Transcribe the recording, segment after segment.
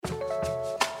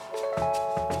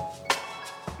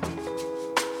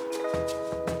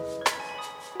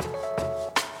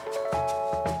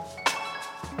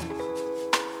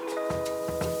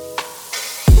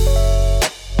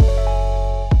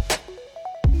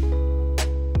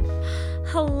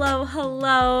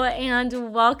Hello,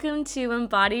 and welcome to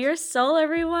Embody Your Soul,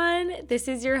 everyone. This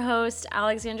is your host,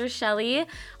 Alexandra Shelley,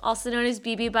 also known as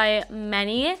BB by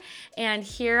many. And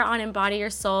here on Embody Your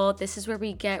Soul, this is where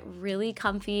we get really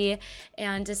comfy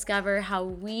and discover how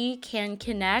we can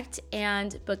connect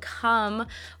and become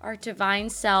our divine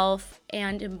self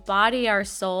and embody our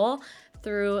soul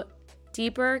through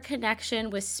deeper connection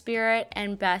with spirit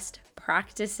and best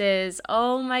practices.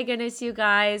 Oh my goodness, you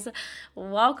guys.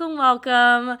 Welcome.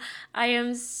 I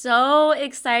am so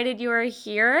excited you are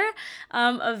here.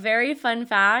 A very fun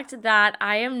fact that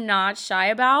I am not shy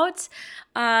about.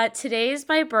 Today is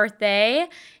my birthday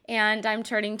and I'm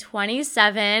turning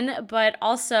 27, but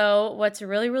also what's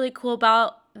really cool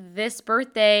about this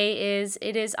birthday is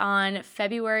it is on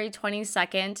February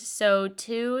 22nd, so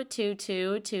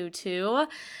 2/22/22.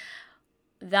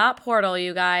 That portal,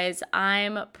 you guys,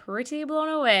 I'm pretty blown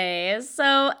away.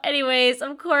 So anyways,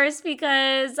 of course,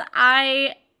 because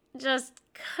I just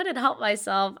couldn't help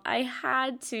myself, I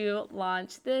had to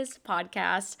launch this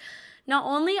podcast, not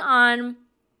only on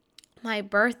my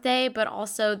birthday, but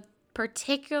also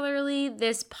particularly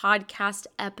this podcast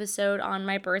episode on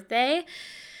my birthday.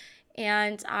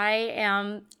 And I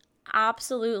am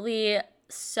absolutely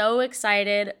so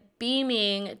excited,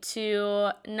 beaming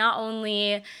to not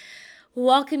only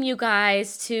welcome you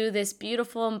guys to this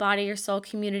beautiful Embody Your Soul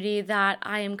community that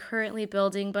I am currently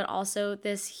building, but also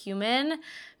this human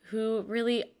who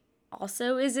really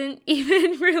also isn't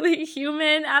even really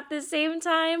human at the same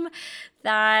time.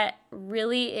 That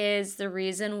really is the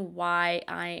reason why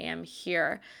I am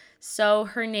here. So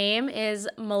her name is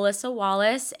Melissa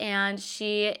Wallace, and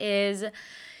she's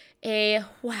a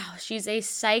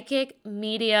psychic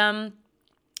medium,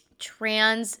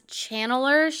 trance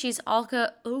channeler. She's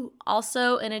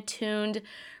also an attuned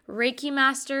Reiki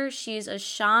master. She's a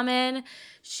shaman.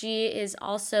 She is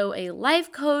also a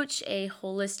life coach, a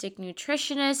holistic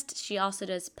nutritionist. She also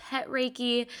does pet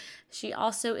Reiki. She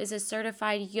also is a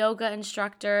certified yoga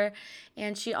instructor,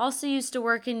 and she also used to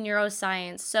work in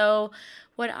neuroscience. So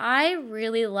what I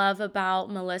really love about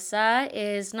Melissa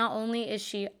is not only is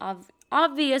she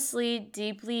obviously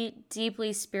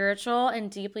deeply spiritual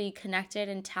and deeply connected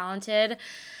and talented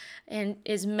and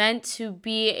is meant to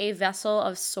be a vessel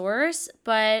of source,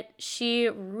 but she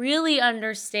really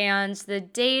understands the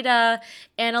data,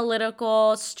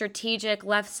 analytical, strategic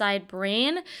left side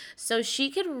brain. So she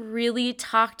could really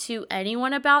talk to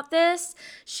anyone about this.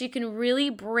 She can really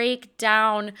break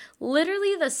down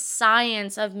literally the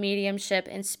science of mediumship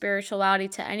and spirituality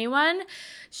to anyone.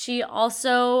 She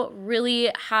also really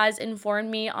has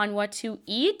informed me on what to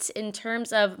eat in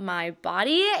terms of my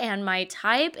body and my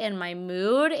type and my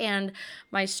mood and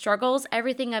my struggles,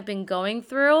 everything I've been going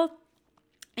through.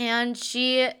 And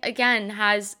she, again,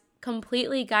 has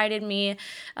completely guided me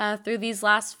through these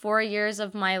last 4 years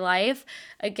of my life.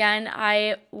 Again,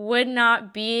 I would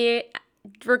not be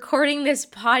recording this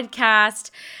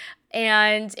podcast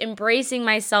and embracing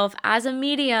myself as a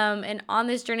medium and on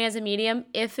this journey as a medium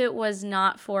if it was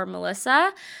not for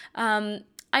Melissa.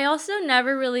 I also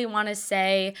never really want to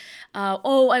say,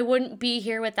 I wouldn't be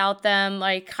here without them,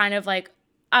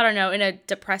 I don't know, in a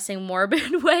depressing,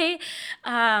 morbid way.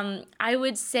 I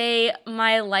would say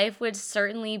my life would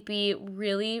certainly be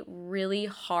really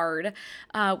hard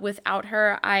without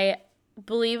her. I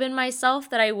believe in myself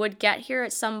that I would get here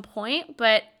at some point,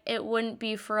 but it wouldn't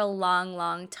be for a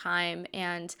long time.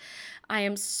 And I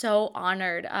am so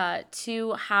honored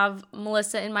to have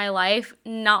Melissa in my life,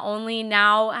 not only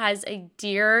now as a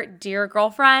dear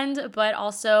girlfriend, but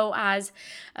also as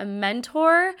a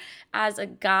mentor, as a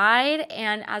guide,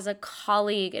 and as a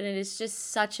colleague. And it is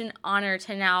just such an honor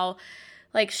to now,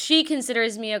 she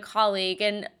considers me a colleague.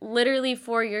 And literally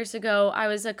 4 years ago, I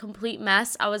was a complete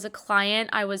mess. I was a client.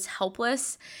 I was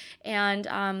helpless.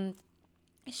 And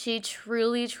she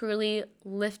truly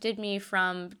lifted me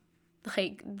from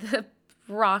the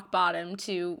rock bottom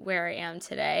to where I am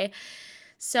today.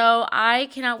 So I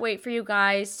cannot wait for you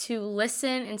guys to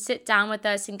listen and sit down with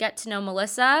us and get to know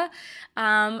Melissa.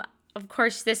 Of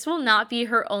course, this will not be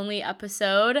her only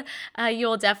episode.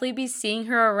 You'll definitely be seeing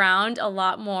her around a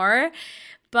lot more.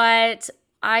 But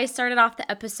I started off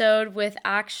the episode with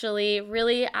actually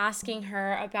really asking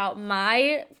her about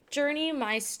my journey,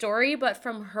 my story, but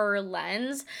from her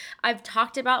lens. I've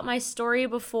talked about my story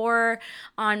before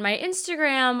on my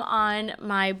Instagram, on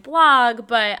my blog,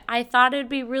 but I thought it'd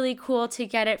be really cool to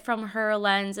get it from her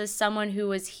lens as someone who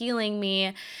was healing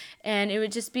me, and it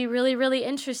would just be really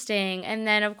interesting. And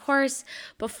then, of course,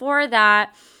 before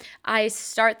that, I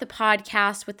start the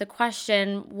podcast with the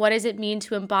question, what does it mean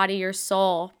to embody your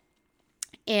soul?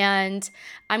 And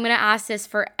I'm going to ask this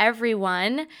for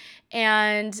everyone.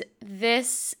 And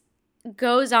this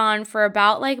goes on for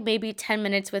about like maybe 10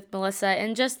 minutes with Melissa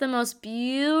in just the most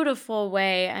beautiful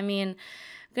way. I mean,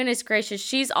 goodness gracious,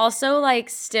 she's also like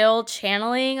still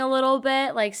channeling a little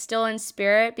bit, like still in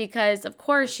spirit, because of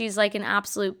course she's like an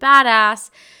absolute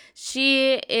badass.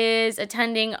 She is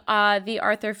attending the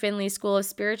Arthur Finley School of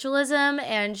Spiritualism,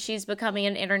 and she's becoming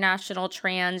an international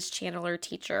trance channeler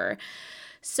teacher.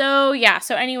 So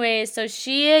anyways,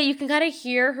 you can kind of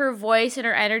hear her voice and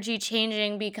her energy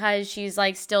changing because she's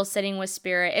like still sitting with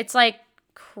spirit. It's like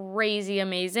crazy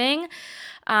amazing.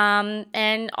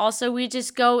 And also we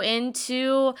just go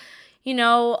into,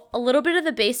 a little bit of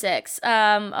the basics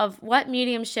of what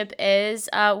mediumship is,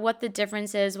 what the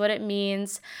difference is, what it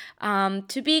means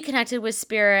to be connected with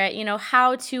spirit,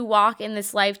 how to walk in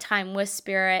this lifetime with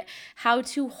spirit, how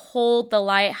to hold the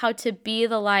light, how to be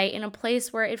the light in a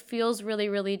place where it feels really,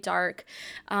 really dark.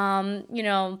 I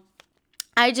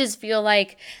just feel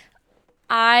like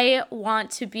I want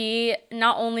to be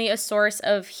not only a source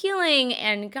of healing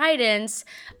and guidance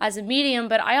as a medium,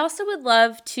 but I also would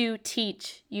love to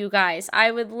teach you guys.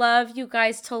 I would love you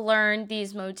guys to learn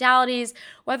these modalities,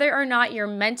 whether or not you're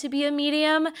meant to be a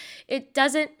medium. It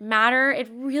doesn't matter. It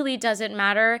really doesn't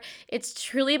matter. It's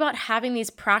truly about having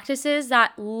these practices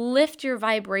that lift your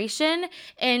vibration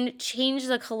and change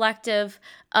the collective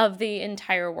of the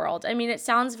entire world. I mean, it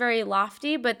sounds very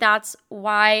lofty, but that's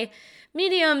why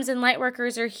mediums and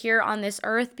lightworkers are here on this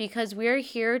earth, because we're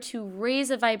here to raise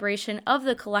the vibration of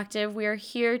the collective. We are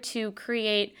here to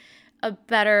create a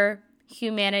better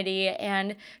humanity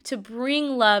and to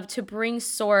bring love, to bring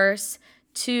source,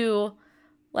 to,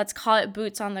 let's call it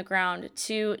boots on the ground,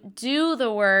 to do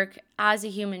the work as a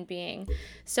human being.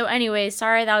 So anyway,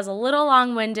 sorry that was a little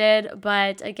long-winded,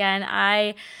 but again,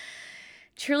 I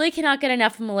truly cannot get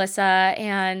enough of Melissa,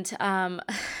 and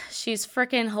she's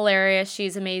freaking hilarious.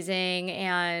 She's amazing,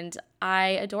 and I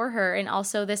adore her. And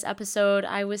also this episode,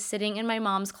 I was sitting in my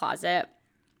mom's closet.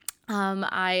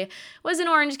 I was in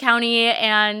Orange County,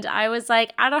 and I was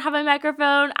like, I don't have a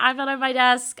microphone. I'm not on my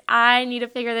desk. I need to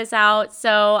figure this out.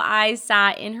 So I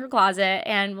sat in her closet,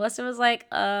 and Melissa was like,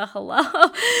 hello.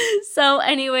 So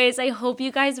anyways, I hope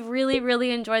you guys really,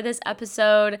 really enjoy this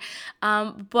episode.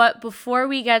 But before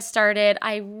we get started,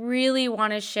 I really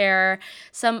want to share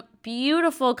some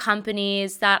beautiful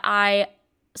companies that I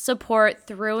support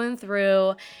through and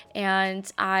through,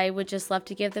 and I would just love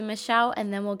to give them a shout,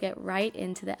 and then we'll get right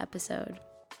into the episode.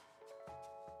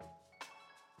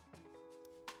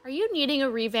 Are you needing a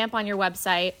revamp on your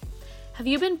website? Have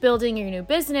you been building your new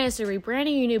business or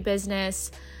rebranding your new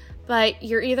business, but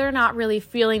you're either not really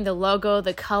feeling the logo,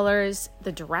 the colors,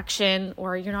 the direction,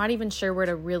 or you're not even sure where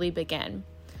to really begin?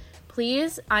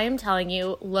 Please, I am telling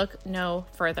you, look no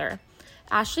further.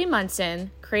 Ashley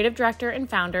Munson, creative director and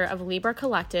founder of Libra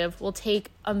Collective, will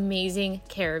take amazing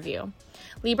care of you.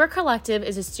 Libra Collective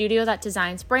is a studio that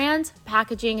designs brands,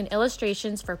 packaging, and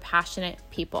illustrations for passionate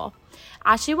people.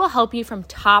 Ashley will help you from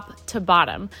top to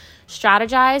bottom,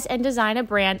 strategize and design a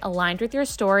brand aligned with your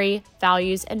story,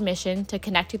 values, and mission to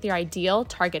connect with your ideal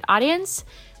target audience,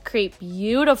 create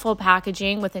beautiful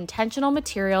packaging with intentional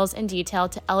materials and detail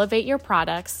to elevate your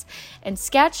products, and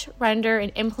sketch, render,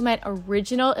 and implement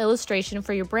original illustration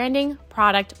for your branding,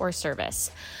 product, or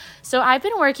service. So I've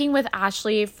been working with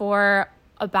Ashley for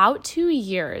about 2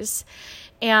 years,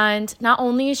 and not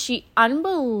only is she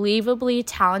unbelievably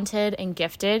talented and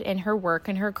gifted in her work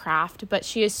and her craft, but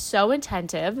she is so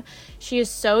attentive. She is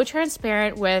so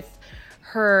transparent with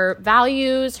her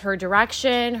values, her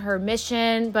direction, her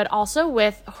mission, but also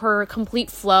with her complete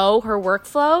flow, her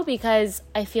workflow, because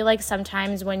I feel like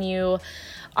sometimes when you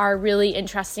are really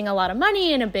entrusting a lot of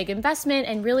money in a big investment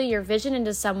and really your vision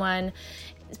into someone,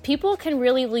 people can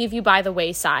really leave you by the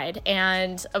wayside.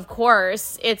 And of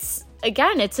course, it's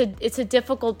a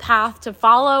difficult path to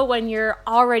follow when you're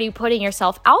already putting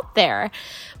yourself out there.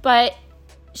 But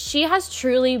she has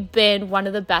truly been one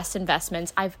of the best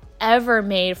investments I've ever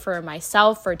made for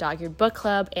myself, for Dog Eared Book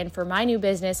Club, and for my new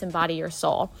business, Embody Your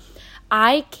Soul.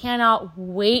 I cannot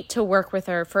wait to work with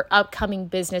her for upcoming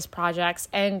business projects,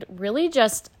 and really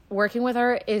just working with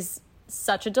her is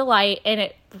such a delight, and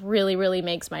it really, really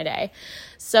makes my day.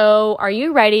 So are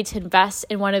you ready to invest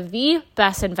in one of the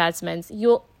best investments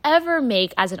you'll ever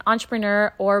make as an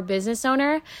entrepreneur or business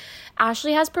owner?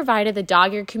 Ashley has provided the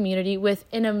Dog Ear community with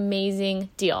an amazing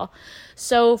deal.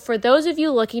 So for those of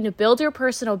you looking to build your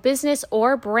personal business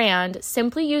or brand,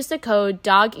 simply use the code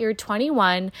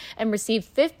DOGEAR21 and receive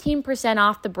 15%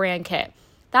 off the brand kit.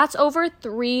 That's over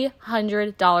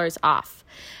 $300 off.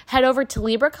 Head over to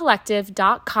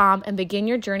LibraCollective.com and begin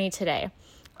your journey today.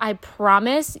 I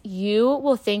promise you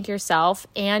will thank yourself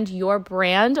and your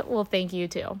brand will thank you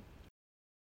too.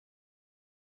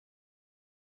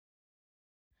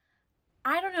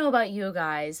 I don't know about you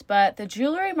guys, but the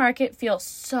jewelry market feels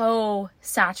so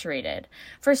saturated.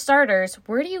 For starters,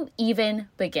 where do you even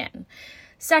begin?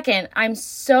 Second, I'm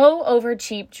so over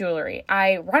cheap jewelry.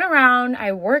 I run around,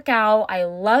 I work out, I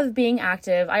love being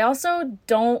active. I also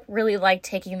don't really like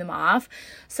taking them off.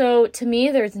 So to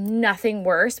me, there's nothing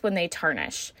worse when they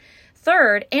tarnish.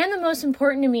 Third, and the most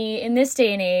important to me in this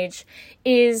day and age,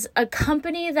 is a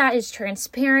company that is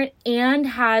transparent and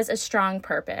has a strong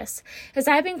purpose. As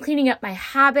I've been cleaning up my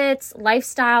habits,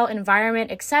 lifestyle,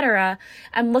 environment, etc.,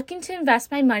 I'm looking to invest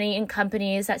my money in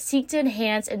companies that seek to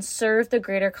enhance and serve the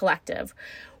greater collective,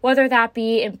 whether that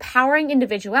be empowering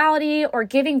individuality or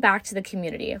giving back to the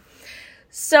community.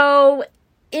 So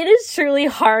it is truly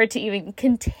hard to even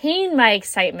contain my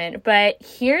excitement, but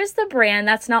here's the brand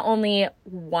that's not only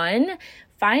one,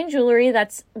 fine jewelry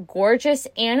that's gorgeous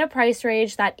and a price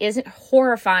range that isn't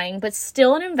horrifying, but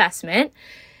still an investment,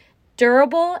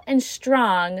 durable and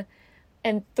strong,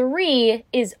 and 3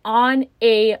 is on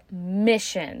a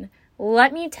mission.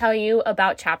 Let me tell you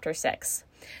about Chapter 6.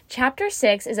 Chapter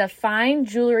 6 is a fine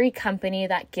jewelry company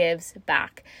that gives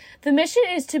back. The mission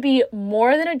is to be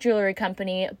more than a jewelry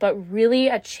company, but really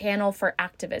a channel for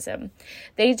activism.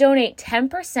 They donate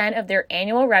 10% of their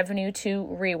annual revenue to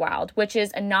Rewild, which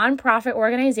is a nonprofit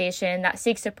organization that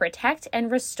seeks to protect and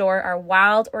restore our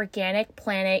wild, organic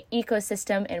planet,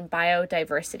 ecosystem, and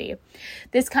biodiversity.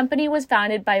 This company was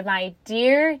founded by my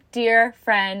dear, dear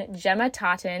friend Gemma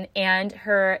Totten and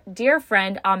her dear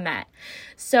friend Ahmet.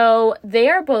 So they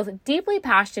are both deeply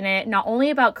passionate, not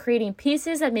only about creating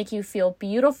pieces that make you feel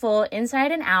beautiful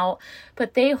inside and out,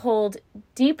 but they hold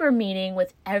deeper meaning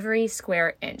with every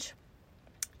square inch.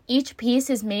 Each piece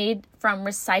is made from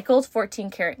recycled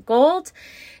 14-karat gold.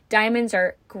 Diamonds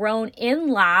are grown in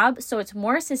lab, so it's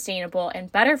more sustainable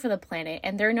and better for the planet,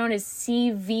 and they're known as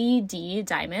CVD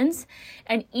diamonds.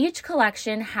 And each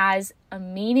collection has a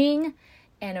meaning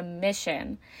and a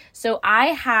mission. So I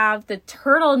have the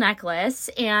turtle necklace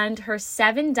and her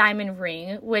 7-diamond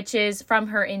ring, which is from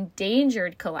her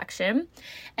endangered collection.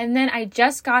 And then I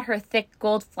just got her thick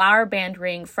gold flower band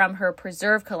ring from her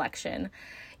preserve collection.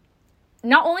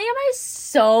 Not only am I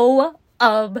so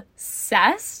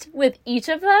obsessed with each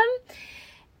of them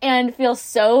and feel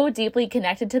so deeply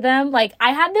connected to them. Like,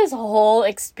 I had this whole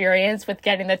experience with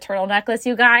getting the turtle necklace,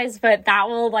 you guys, but that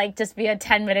will just be a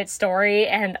 10-minute story,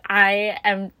 and I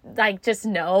am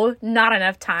not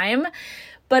enough time.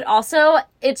 But also,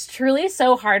 it's truly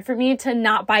so hard for me to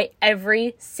not buy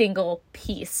every single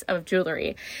piece of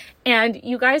jewelry. And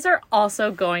you guys are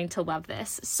also going to love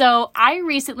this. So I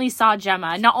recently saw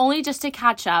Gemma, not only just to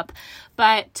catch up,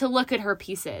 but to look at her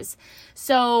pieces.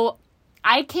 So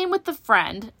I came with a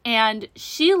friend, and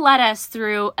she led us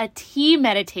through a tea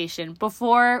meditation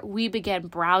before we began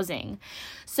browsing.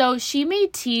 So she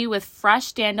made tea with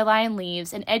fresh dandelion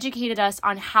leaves and educated us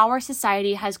on how our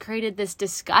society has created this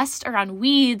disgust around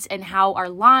weeds and how our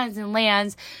lawns and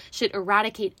lands should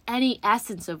eradicate any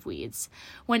essence of weeds,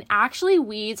 when actually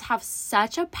weeds have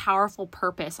such a powerful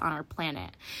purpose on our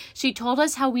planet. She told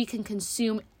us how we can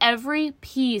consume every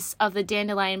piece of the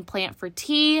dandelion plant for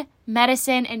tea,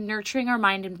 medicine, and nurturing our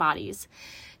mind and bodies.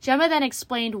 Gemma then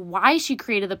explained why she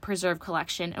created the Preserve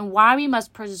collection and why we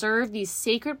must preserve these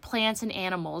sacred plants and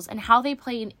animals and how they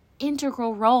play an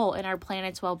integral role in our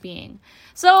planet's well-being.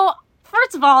 So,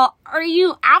 first of all, are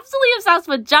you absolutely obsessed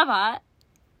with Gemma?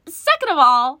 Second of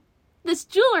all, this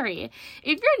jewelry.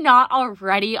 If you're not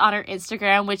already on her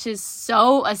Instagram, which is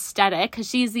so aesthetic, because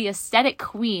she's the aesthetic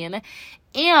queen,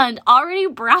 and already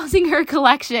browsing her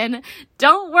collection,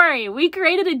 don't worry, we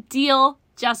created a deal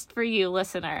just for you,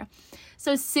 listener.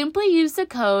 So simply use the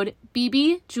code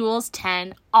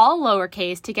BBJewels10, all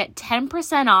lowercase, to get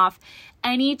 10% off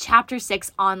any Chapter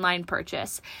 6 online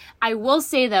purchase. I will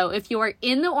say, though, if you are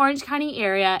in the Orange County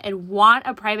area and want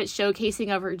a private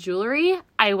showcasing of her jewelry,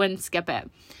 I wouldn't skip it.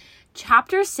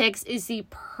 Chapter 6 is the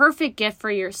perfect gift for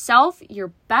yourself, your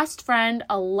best friend,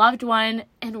 a loved one,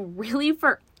 and really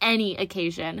for any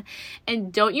occasion.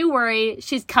 And don't you worry,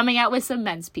 she's coming out with some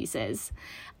men's pieces.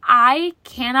 I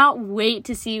cannot wait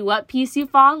to see what piece you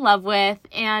fall in love with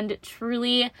and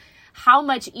truly how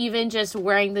much even just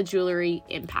wearing the jewelry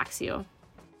impacts you.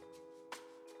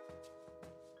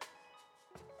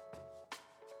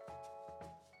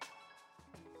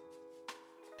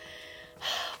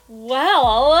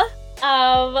 Well,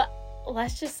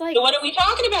 let's just So what are we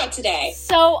talking about today?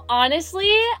 So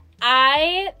honestly,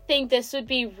 I think this would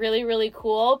be really, really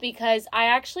cool because I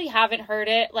actually haven't heard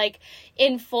it like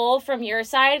in full from your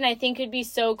side. And I think it'd be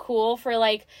so cool for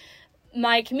like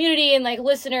my community and like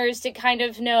listeners to kind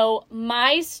of know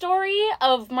my story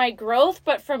of my growth,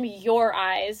 but from your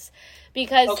eyes,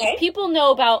 because people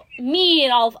know about me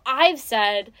and all I've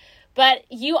said, but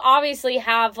you obviously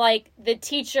have like the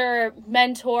teacher,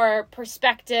 mentor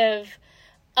perspective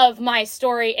of my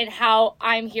story and how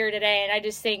I'm here today. And I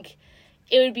just think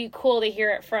it would be cool to hear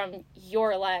it from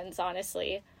your lens,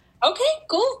 honestly. Okay,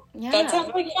 cool. Yeah. That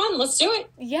sounds like fun. Let's do it.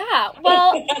 Yeah.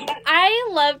 Well, I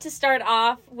love to start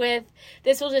off with,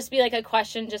 this will just be like a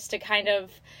question just to kind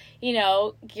of, you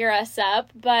know, gear us up.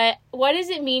 But what does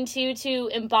it mean to you to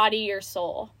embody your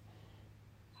soul?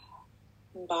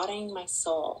 Embodying my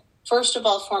soul. First of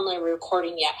all, formally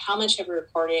recording yet. How much have we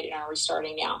recorded and are we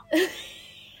starting now?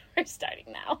 We're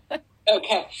starting now.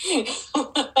 Okay.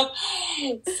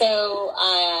 So,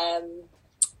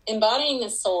 embodying the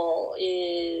soul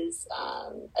is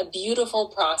a beautiful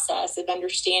process of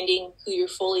understanding who you're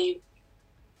fully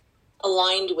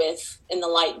aligned with in the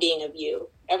light being of you.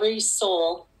 Every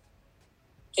soul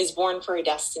is born for a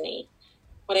destiny.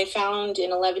 What I found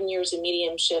in 11 years of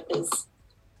mediumship is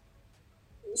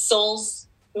souls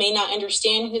may not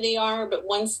understand who they are, but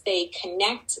once they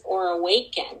connect or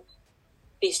awaken,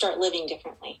 they start living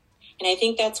differently. And I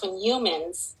think that's when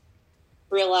humans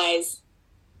realize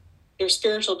they're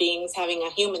spiritual beings having a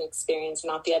human experience,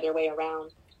 not the other way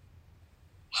around.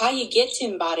 How you get to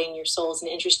embodying your soul is an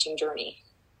interesting journey.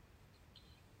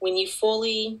 When you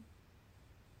fully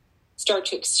start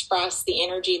to express the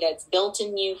energy that's built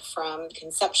in you from the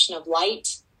conception of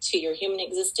light to your human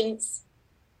existence,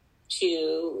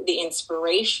 to the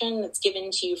inspiration that's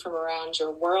given to you from around your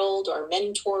world or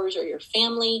mentors or your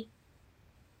family.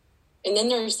 And then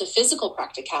there's the physical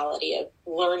practicality of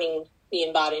learning the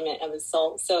embodiment of the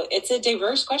soul. So it's a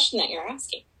diverse question that you're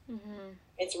asking. Mm-hmm.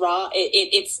 It's raw.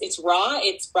 It's raw.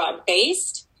 It's broad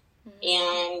based,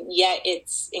 and yet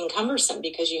it's encumbersome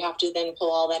because you have to then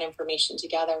pull all that information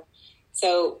together.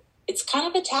 So it's kind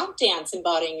of a tap dance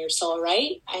embodying your soul,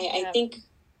 right? I think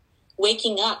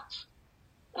waking up.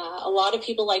 A lot of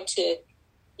people like to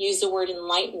use the word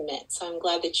enlightenment. So I'm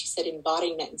glad that you said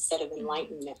embodiment instead of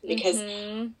enlightenment, because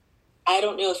I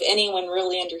don't know if anyone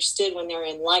really understood when they're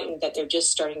enlightened that they're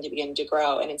just starting to begin to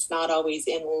grow. And it's not always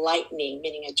enlightening,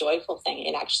 meaning a joyful thing.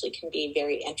 It actually can be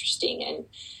very interesting and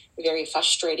very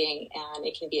frustrating, and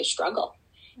it can be a struggle.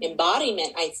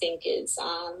 Embodiment, I think, is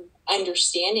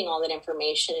understanding all that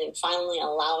information and finally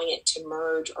allowing it to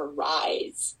merge or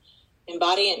rise.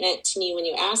 Embodiment to me, when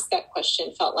you asked that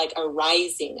question, felt like a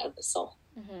rising of the soul.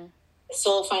 Mm-hmm. The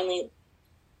soul finally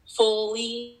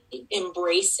fully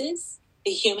embraces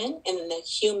the human, and then the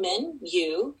human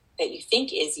you that you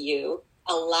think is you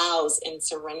allows and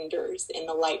surrenders, and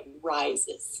the light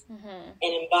rises.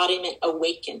 And embodiment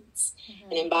awakens.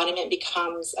 And embodiment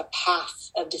becomes a path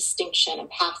of distinction, a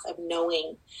path of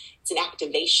knowing. It's an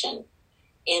activation.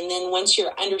 And then once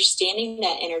you're understanding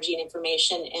that energy and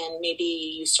information, and maybe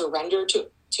you surrender to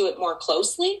it more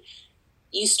closely,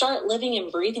 you start living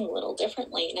and breathing a little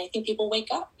differently. And I think people wake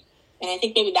up. And I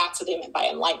think maybe that's what they meant by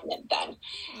enlightenment then.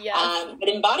 Yeah. But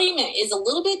embodiment is a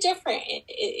little bit different.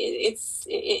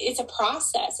 It's a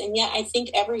process. And yet I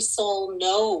think every soul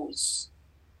knows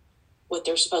what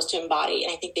they're supposed to embody.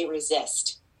 And I think they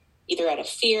resist, either out of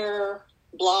fear,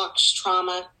 blocks,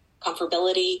 trauma,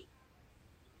 comfortability.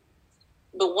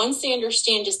 But once they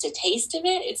understand just a taste of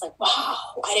it, it's like, wow,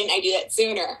 why didn't I do that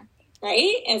sooner?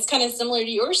 Right? And it's kind of similar to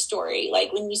your story.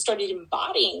 Like when you started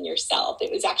embodying yourself,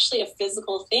 it was actually a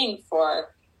physical thing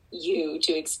for you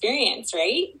to experience,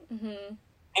 right? Mm-hmm.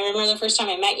 I remember the first time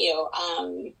I met you,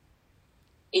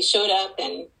 you showed up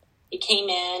and you came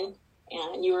in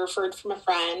and you were referred from a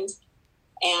friend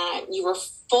and you were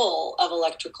full of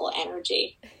electrical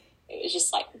energy. It was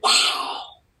just like, wow.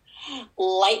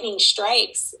 Lightning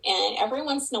strikes, and every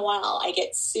once in a while I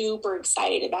get super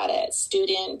excited about a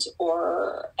student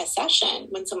or a session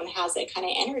when someone has that kind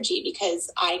of energy,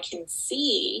 because I can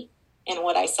see, and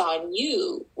what I saw in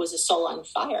you was a soul on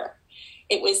fire.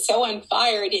 It was so on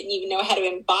fire I didn't even know how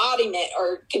to embody it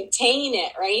or contain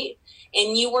it, right?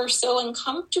 And you were so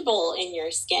uncomfortable in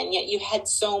your skin, yet you had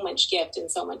so much gift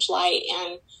and so much light.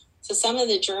 And so some of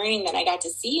the journey that I got to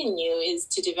see in you is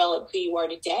to develop who you are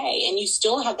today. And you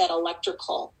still have that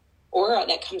electrical aura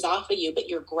that comes off of you, but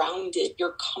you're grounded,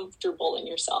 you're comfortable in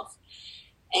yourself.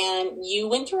 And you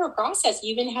went through a process.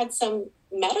 You even had some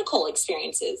medical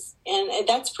experiences. And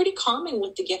that's pretty common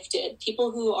with the gifted.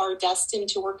 People who are destined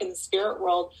to work in the spirit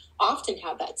world often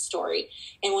have that story.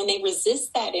 And when they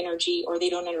resist that energy or they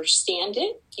don't understand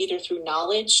it, either through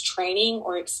knowledge, training,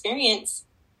 or experience,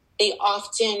 they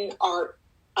often are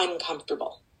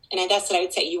uncomfortable. And that's what I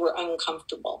would say. You were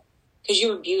uncomfortable because you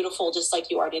were beautiful just like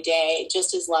you are today,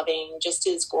 just as loving, just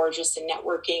as gorgeous and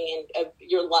networking and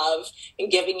your love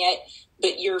and giving it.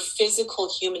 But your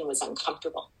physical human was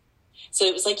uncomfortable. So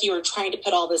it was like you were trying to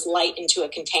put all this light into a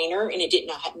container and it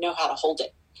didn't know how to hold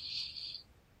it.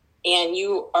 And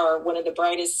you are one of the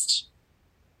brightest.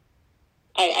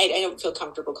 I don't feel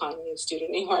comfortable calling you a student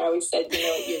anymore. I always said, you're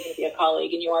going to be a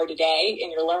colleague, and you are today,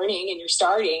 and you're learning and you're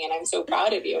starting, and I'm so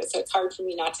proud of you. So it's hard for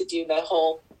me not to do the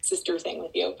whole sister thing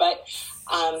with you. But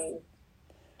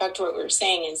back to what we were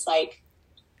saying is like,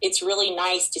 it's really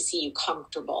nice to see you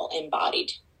comfortable,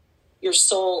 embodied. Your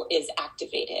soul is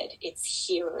activated. It's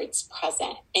here. It's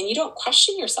present. And you don't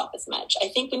question yourself as much. I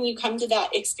think when you come to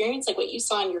that experience, like what you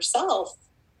saw in yourself,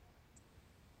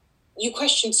 you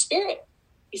question spirit.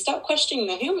 You stop questioning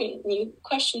the human. You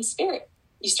question spirit.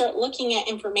 You start looking at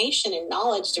information and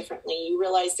knowledge differently. You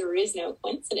realize there is no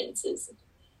coincidences.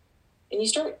 And you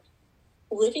start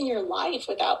living your life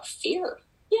without fear.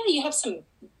 Yeah, you have some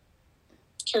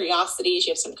curiosities,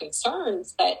 you have some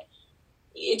concerns, but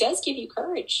it does give you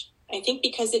courage. I think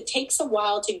because it takes a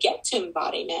while to get to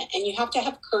embodiment, and you have to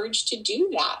have courage to do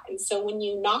that. And so when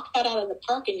you knock that out of the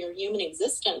park in your human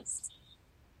existence,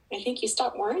 I think you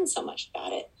stop worrying so much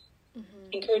about it. Mm-hmm.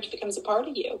 And courage becomes a part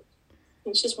of you.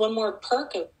 It's just one more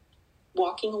perk of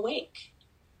walking awake.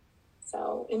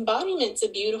 So embodiment's a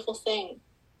beautiful thing.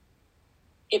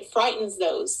 It frightens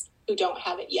those who don't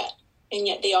have it yet. And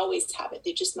yet they always have it.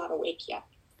 They're just not awake yet.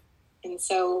 And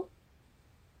so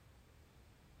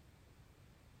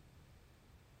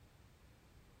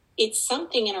it's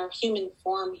something in our human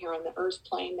form here on the earth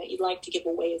plane that you'd like to give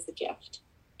away as a gift.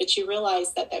 But you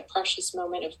realize that that precious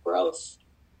moment of growth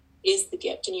is the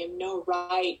gift, and you have no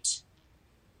right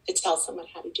to tell someone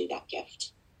how to do that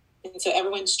gift. And so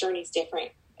everyone's journey is different.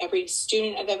 Every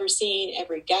student I've ever seen,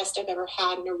 every guest I've ever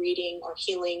had in a reading or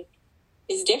healing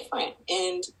is different.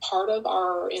 And part of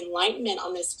our enlightenment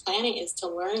on this planet is to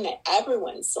learn that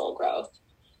everyone's soul growth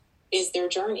is their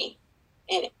journey.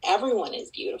 And everyone is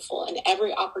beautiful, and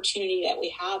every opportunity that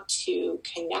we have to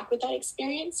connect with that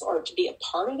experience or to be a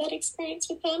part of that experience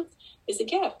with them is a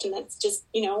gift. And that's just,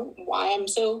 why I'm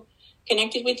so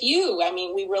connected with you. I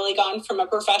mean, we've really gone from a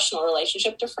professional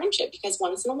relationship to friendship because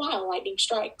once in a while lightning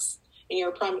strikes, and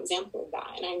you're a prime example of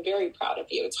that. And I'm very proud of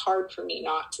you. It's hard for me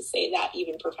not to say that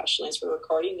even professionally as we're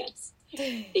recording this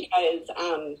because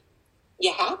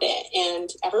you have it. And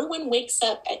everyone wakes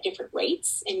up at different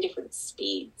rates and different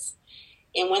speeds.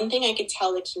 And one thing I could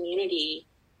tell the community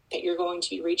that you're going to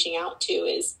be reaching out to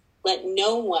is let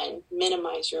no one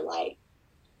minimize your light.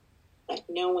 Let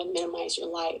no one minimize your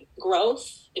light.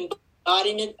 Growth,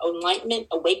 embodiment, enlightenment,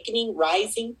 awakening,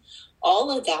 rising,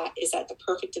 all of that is at the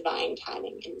perfect divine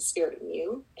timing in the spirit in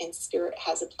you. And spirit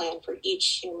has a plan for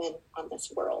each human on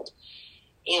this world.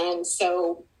 And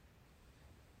so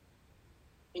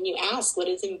when you ask, what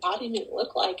does embodiment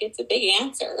look like? It's a big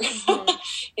answer. Mm-hmm.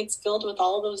 It's filled with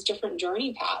all those different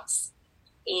journey paths.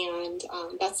 And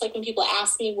that's like when people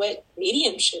ask me what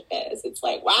mediumship is. It's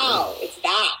like, wow, it's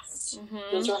vast. Mm-hmm.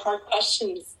 Those are hard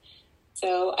questions.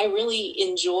 So I really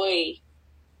enjoy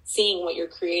seeing what you're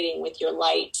creating with your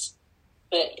light.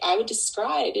 But I would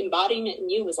describe embodiment in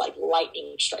you as like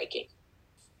lightning striking.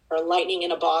 Or lightning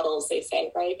in a bottle, as they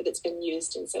say, right? But it's been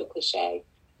used in so cliche.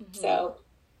 Mm-hmm. So,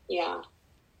 yeah.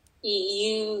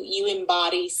 You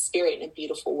embody spirit in a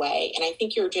beautiful way. And I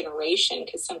think your generation,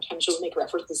 because sometimes you'll make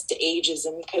references to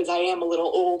ageism, because I am a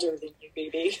little older than you,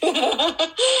 baby,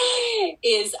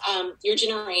 is your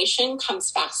generation comes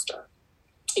faster.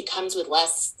 It comes with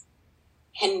less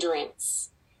hindrance,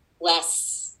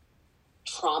 less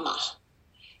trauma.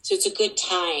 So it's a good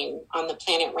time on the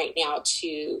planet right now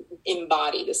to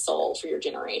embody the soul for your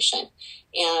generation.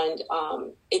 And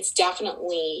it's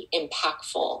definitely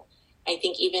impactful. I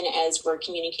think even as we're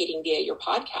communicating via your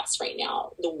podcast right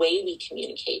now, the way we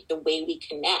communicate, the way we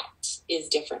connect is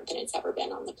different than it's ever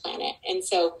been on the planet. And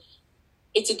so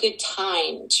it's a good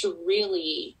time to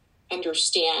really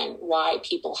understand why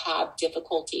people have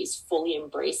difficulties fully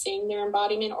embracing their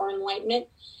embodiment or enlightenment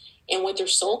and what their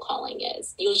soul calling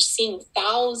is. You're seeing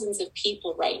thousands of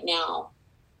people right now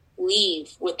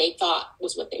leave what they thought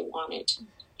was what they wanted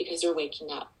because they're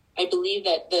waking up. I believe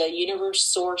that the universe,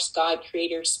 source, God,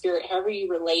 creator, spirit, however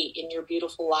you relate in your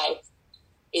beautiful life,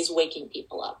 is waking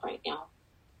people up right now.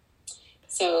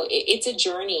 So it's a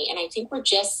journey, and I think we're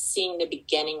just seeing the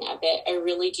beginning of it. I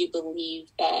really do believe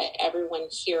that everyone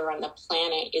here on the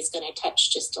planet is going to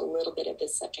touch just a little bit of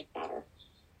this subject matter.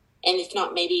 And if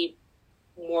not, maybe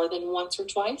more than once or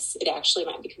twice, it actually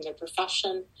might become their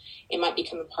profession. It might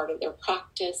become a part of their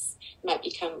practice. It might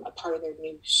become a part of their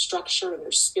new structure and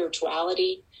their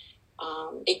spirituality.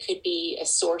 It could be a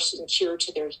source and cure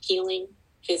to their healing,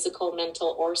 physical,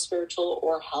 mental, or spiritual,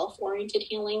 or health-oriented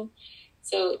healing.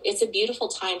 So it's a beautiful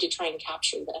time to try and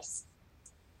capture this.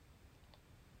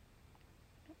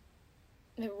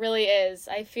 It really is.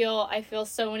 I feel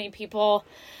so many people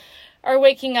are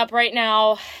waking up right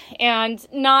now, and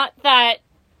not that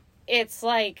it's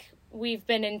like we've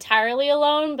been entirely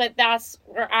alone, but that's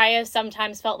where I have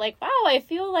sometimes felt like, wow, I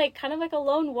feel like kind of like a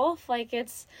lone wolf. Like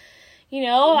it's,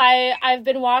 I've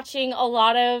been watching a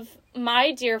lot of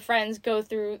my dear friends go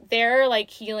through their like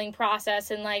healing process,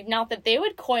 and like, not that they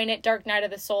would coin it dark night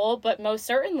of the soul, but most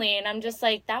certainly. And I'm just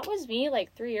like, that was me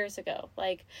like 3 years ago.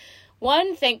 Like,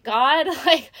 one, thank God,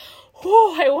 like,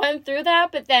 whew, I went through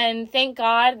that, but then thank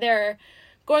God they're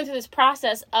going through this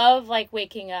process of like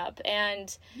waking up,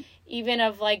 and even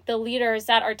of like the leaders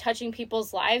that are touching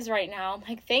people's lives right now. I'm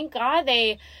like, thank God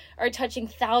they are touching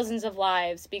thousands of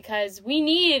lives, because we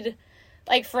need,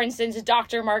 like, for instance,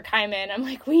 Dr. Mark Hyman. I'm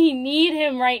like, we need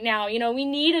him right now. We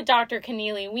need a Dr.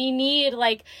 Keneally. We need,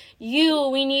 like,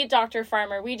 we need Dr.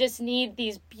 Farmer. We just need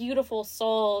these beautiful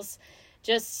souls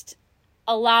just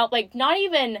allow, like, not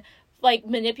even, like,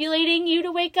 manipulating you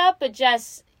to wake up, but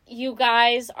just you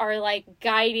guys are, like,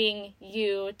 guiding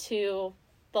you to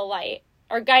the light,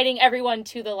 or guiding everyone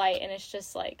to the light. And it's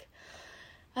just, like,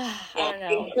 I don't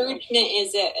know. Encouragement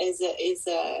is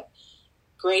a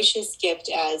gracious gift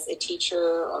as a teacher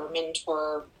or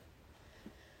mentor,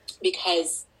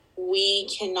 because we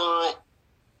cannot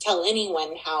tell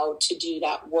anyone how to do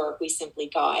that work. We simply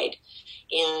guide.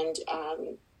 And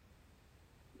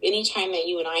anytime that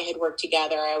you and I had worked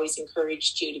together, I always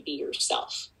encouraged you to be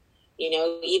yourself.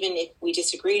 Even if we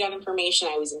disagreed on information,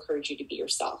 I always encourage you to be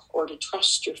yourself, or to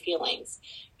trust your feelings,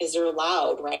 because they're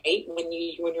loud, right? When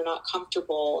you're not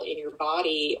comfortable in your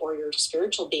body or your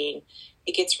spiritual being,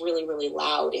 it gets really, really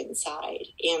loud inside.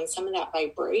 And some of that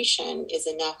vibration is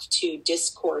enough to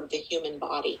discord the human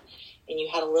body. And you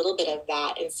had a little bit of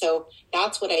that. And so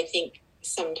that's what I think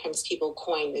sometimes people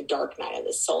coin the dark night of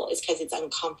the soul, is because it's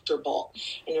uncomfortable.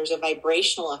 And there's a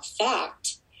vibrational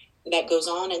effect that goes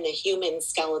on in the human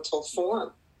skeletal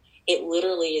form. It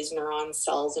literally is neuron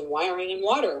cells and wiring and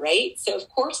water, right? So of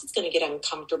course it's going to get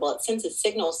uncomfortable. It sends a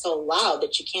signal so loud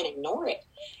that you can't ignore it.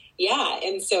 Yeah.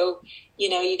 And so,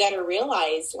 you got to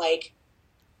realize, like,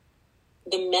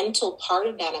 the mental part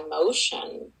of that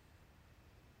emotion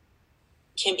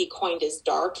can be coined as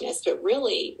darkness, but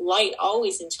really light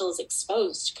always, until it's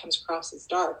exposed, comes across as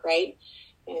dark, right?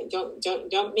 And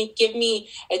give me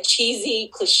a cheesy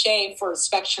cliche for a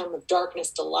spectrum of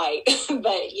darkness to light,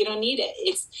 but you don't need it.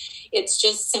 It's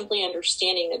just simply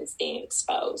understanding that it's being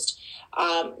exposed.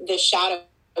 The shadow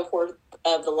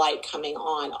of the light coming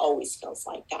on always feels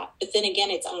like that. But then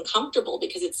again, it's uncomfortable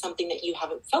because it's something that you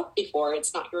haven't felt before.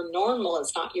 It's not your normal.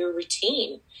 It's not your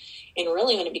routine. And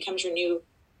really, when it becomes your new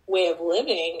way of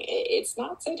living, it's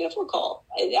not so difficult.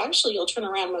 Actually, you'll turn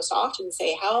around most often and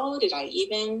say, how did I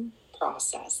even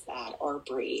process that or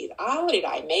breathe? How did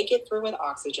I make it through with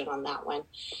oxygen on that one?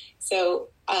 So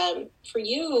for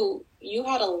you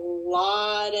had a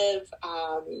lot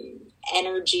of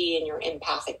energy in your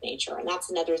empathic nature. And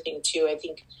that's another thing too, I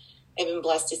think I've been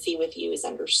blessed to see with you, is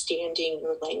understanding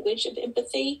your language of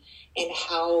empathy and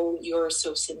how you're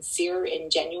so sincere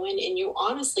and genuine. And you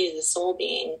honestly, as a soul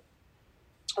being,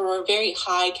 or a very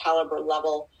high caliber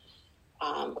level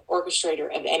orchestrator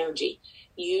of energy.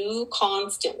 You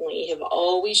constantly have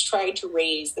always tried to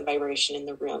raise the vibration in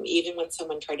the room, even when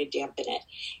someone tried to dampen it.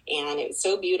 And it's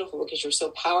so beautiful because you're so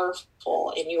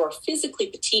powerful, and you are physically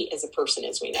petite as a person,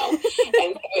 as we know. And so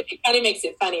it kind of makes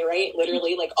it funny, right?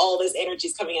 Literally, like, all this energy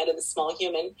is coming out of the small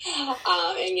human.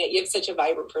 And yet you have such a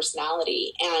vibrant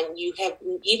personality. And you have,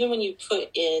 even when you put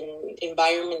in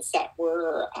environments that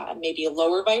were maybe a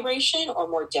lower vibration or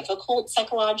more difficult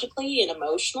psychologically and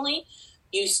emotionally,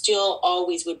 you still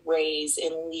always would raise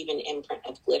and leave an imprint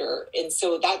of glitter. And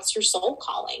so that's your soul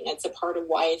calling. That's a part of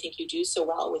why I think you do so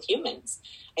well with humans.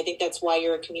 I think that's why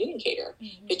you're a communicator.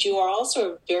 Mm-hmm. But you are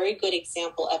also a very good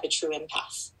example of a true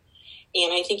empath.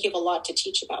 And I think you have a lot to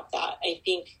teach about that. I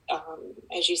think,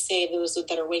 as you say, those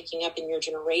that are waking up in your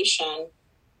generation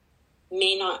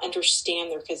may not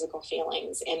understand their physical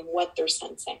feelings and what they're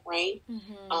sensing, right?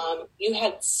 Mm-hmm. You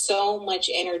had so much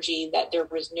energy that there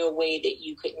was no way that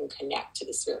you couldn't connect to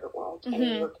the spirit world. Mm-hmm. I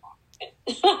mean,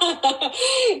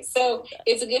 So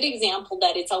it's a good example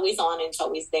that it's always on and it's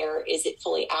always there. Is it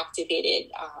fully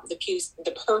activated?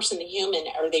 The person, the human,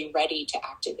 are they ready to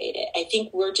activate it? I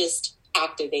think we're just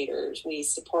activators. We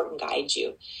support and guide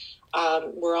you.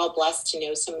 We're all blessed to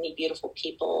know so many beautiful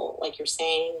people, like you're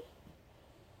saying,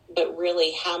 but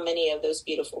really how many of those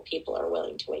beautiful people are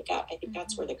willing to wake up? I think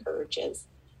that's where the courage is.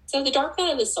 So the dark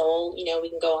night of the soul, we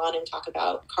can go on and talk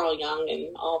about Carl Jung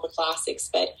and all the classics,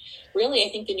 but really I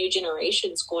think the new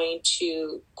generation is going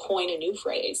to coin a new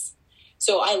phrase.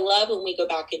 So I love when we go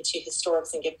back into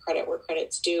historics and give credit where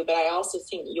credit's due, but I also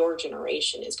think your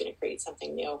generation is going to create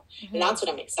something new. And that's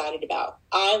what I'm excited about.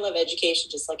 I love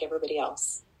education just like everybody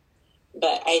else.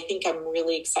 But I think I'm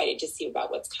really excited to see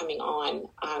about what's coming on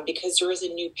because there is a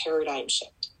new paradigm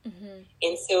shift.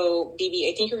 And so,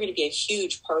 BB, I think you're going to be a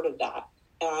huge part of that.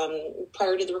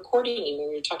 Prior to the recording, when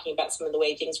we were talking about some of the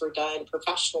way things were done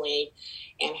professionally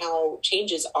and how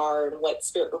changes are and what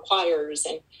spirit requires.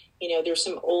 And, there's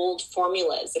some old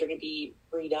formulas that are going to be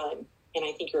redone. And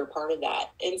I think you're a part of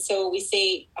that. And so we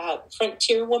say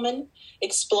frontier woman,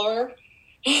 explorer,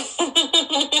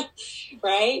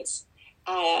 right?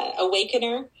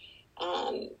 Awakener.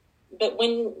 But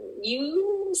when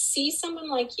you see someone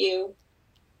like you,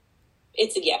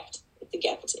 it's a gift. It's a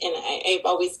gift. And I've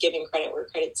always given credit where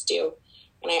credit's due.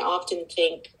 And I often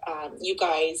think you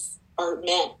guys are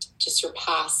meant to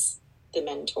surpass the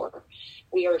mentor.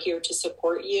 We are here to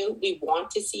support you. We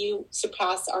want to see you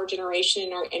surpass our generation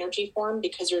in our energy form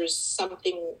because there's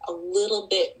something a little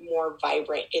bit more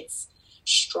vibrant. It's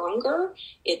stronger,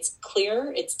 it's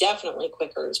clear, it's definitely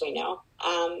quicker, as we know,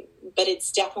 but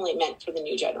it's definitely meant for the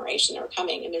new generation that are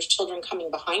coming, and there's children coming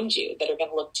behind you that are going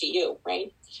to look to you,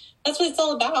 right? That's what it's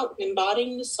all about,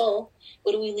 embodying the soul.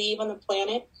 What do we leave on the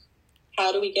planet?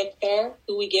 How do we get there?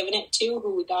 Who are we giving it to?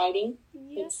 Who are we guiding?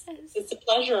 Yes. It's a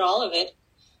pleasure, all of it.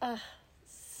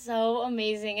 So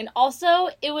amazing. And also,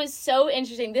 it was so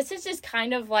interesting. This is just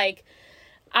kind of like,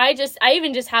 I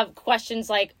even just have questions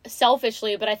like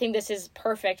selfishly, but I think this is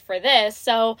perfect for this.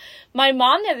 So my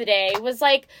mom the other day was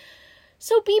like,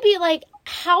 so BB, like,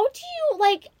 how do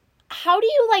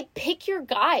you pick your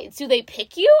guides? Do they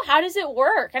pick you? How does it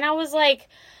work? And I was like,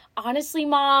 honestly,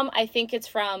 Mom, I think it's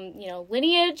from,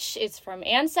 lineage. It's from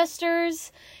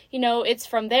ancestors. It's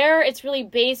from there. It's really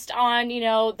based on,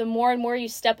 the more and more you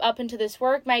step up into this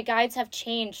work, my guides have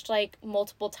changed like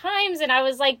multiple times. And I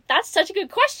was like, that's such a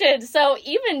good question. So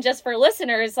even just for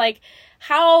listeners, like,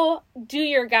 how do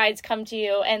your guides come to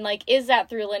you? And like, is that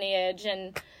through lineage?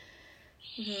 And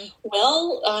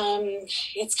well,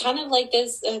 it's kind of like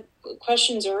this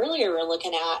questions earlier we're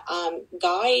looking at.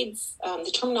 Guides,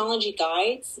 the terminology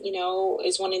guides,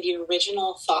 is one of the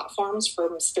original thought forms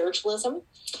from spiritualism.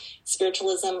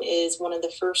 Spiritualism is one of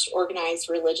the first organized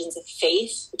religions of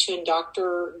faith to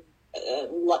indoctor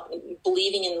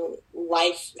believing in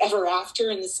life ever after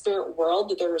in the spirit world,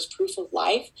 that there is proof of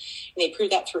life. And they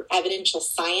proved that through evidential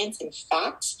science and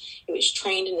fact. It was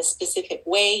trained in a specific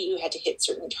way. You had to hit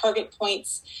certain target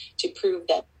points to prove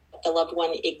that the loved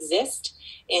one exists.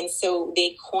 And so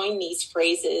they coined these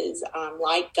phrases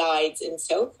like guides and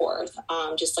so forth,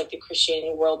 just like the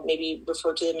Christian world maybe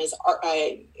referred to them as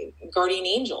guardian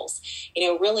angels.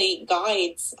 Really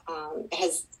guides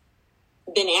has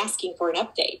been asking for an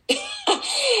update.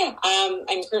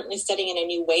 I'm currently studying in a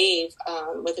new wave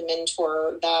with a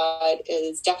mentor that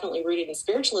is definitely rooted in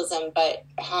spiritualism, but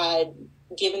had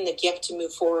given the gift to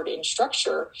move forward in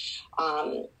structure.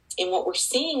 And what we're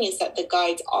seeing is that the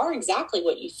guides are exactly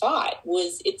what you thought.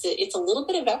 It's a little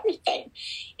bit of everything.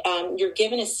 You're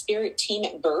given a spirit team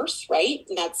at birth, right?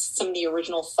 And that's some of the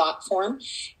original thought form.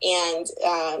 And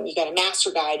you got a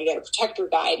master guide, you got a protector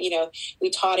guide. We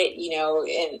taught it,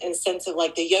 in a sense of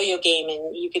like the yo-yo game,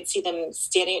 and you could see them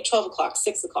standing at 12 o'clock,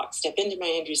 6 o'clock, step into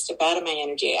my energy, step out of my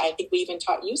energy. I think we even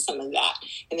taught you some of that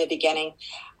in the beginning.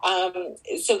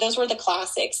 So those were the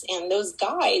classics, and those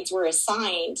guides were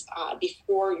assigned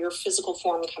before your physical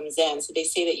form comes in. So they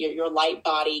say that your light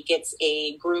body gets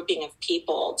a grouping of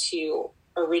people to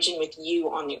origin with you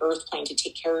on the earth plane to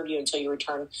take care of you until you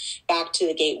return back to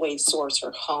the gateway source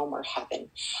or home or heaven,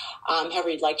 however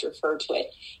you'd like to refer to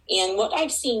it. And what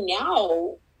I've seen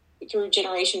now through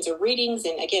generations of readings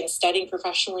and again, studying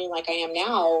professionally like I am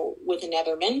now with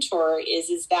another mentor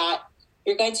is that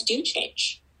your guides do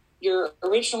change. Your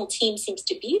original team seems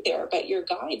to be there, but your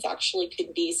guides actually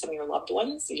could be some of your loved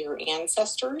ones, your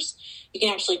ancestors. You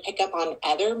can actually pick up on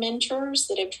other mentors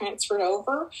that have transferred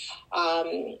over.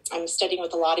 I'm studying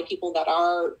with a lot of people that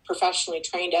are professionally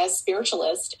trained as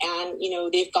spiritualists, and,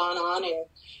 they've gone on and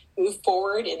move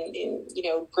forward in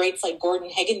greats like Gordon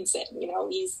Higginson.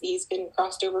 He's been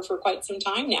crossed over for quite some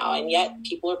time now, and yet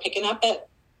people are picking up at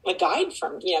a guide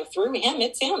from, through him.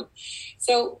 It's him.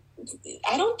 So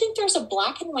I don't think there's a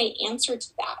black and white answer to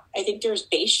that. I think there's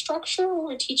base structure where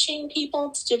we're teaching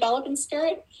people to develop in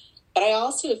spirit. But I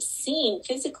also have seen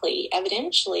physically,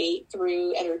 evidentially,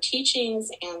 through other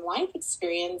teachings and life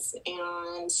experience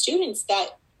and students,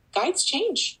 that guides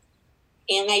change.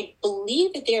 And I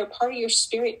believe that they are part of your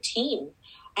spirit team.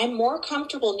 I'm more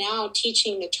comfortable now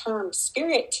teaching the term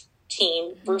spirit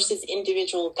team versus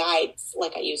individual guides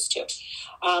like I used to.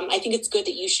 I think it's good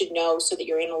that you should know so that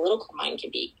your analytical mind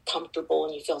can be comfortable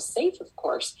and you feel safe, of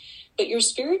course. But your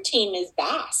spirit team is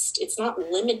vast. It's not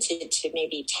limited to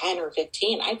maybe 10 or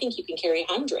 15. I think you can carry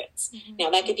hundreds. Mm-hmm. Now,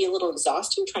 that could be a little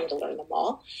exhausting trying to learn them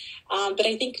all. But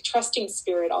I think trusting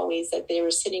spirit always that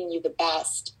they're sending you the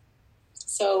best.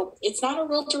 So it's not a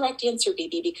real direct answer,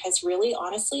 BB, because really,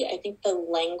 honestly, I think the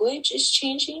language is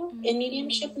changing in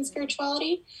mediumship and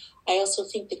spirituality. I also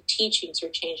think the teachings are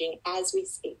changing as we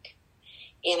speak.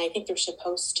 And I think they're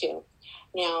supposed to.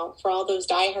 Now, for all those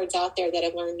diehards out there that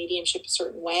have learned mediumship a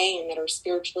certain way and that are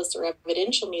spiritualists or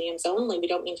evidential mediums only, we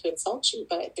don't mean to insult you,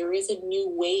 but there is a new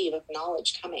wave of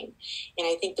knowledge coming. And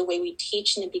I think the way we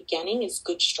teach in the beginning is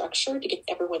good structure to get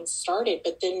everyone started,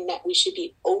 but then that we should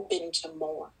be open to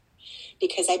more.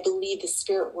 Because I believe the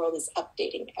spirit world is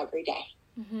updating every day.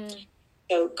 Mm-hmm.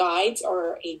 So guides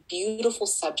are a beautiful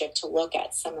subject to look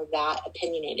at some of that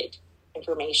opinionated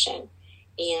information.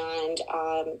 And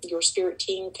your spirit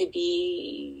team could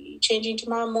be changing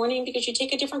tomorrow morning because you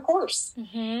take a different course and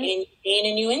you gain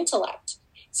a new intellect.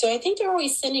 So I think they're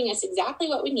always sending us exactly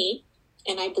what we need.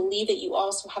 And I believe that you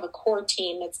also have a core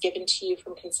team that's given to you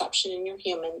from conception and you're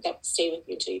human that will stay with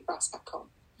you until you cross back home.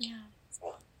 Yeah.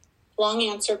 Long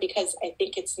answer because I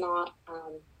think it's not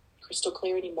crystal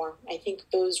clear anymore. I think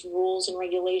those rules and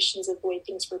regulations of the way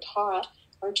things were taught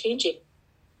are changing.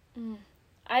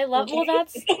 I love,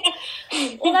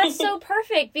 that's so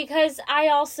perfect because I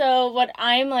also, what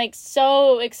I'm like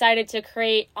so excited to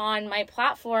create on my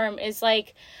platform is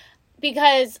like,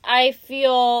 because I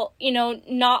feel,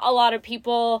 not a lot of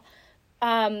people,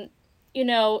 in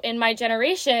my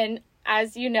generation,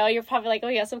 as you know, you're probably like, oh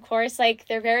yes, of course, like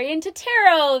they're very into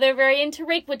tarot, they're very into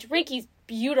Reiki, which Reiki's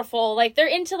beautiful. Like they're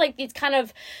into like these kind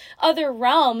of other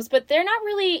realms, but they're not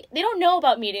really, they don't know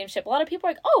about mediumship. A lot of people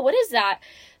are like, oh, what is that?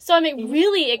 So I'm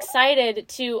really excited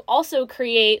to also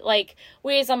create like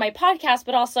ways on my podcast,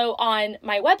 but also on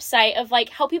my website of like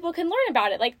how people can learn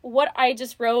about it. Like what I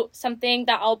just wrote something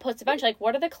that I'll post eventually, like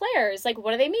what are the clairs? Like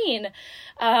what do they mean?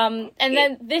 And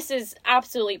then this is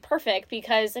absolutely perfect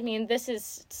because this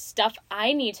is stuff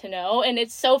I need to know. And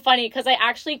it's so funny because I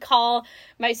actually call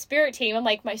my spirit team, I'm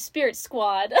like my spirit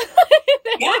squad.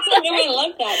 Yeah, I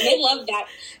love that. They love that.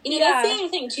 That's the other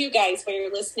thing too, guys, while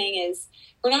you're listening is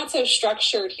we're not so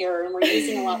structured here and we're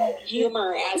using a lot of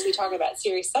humor as we talk about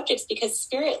serious subjects because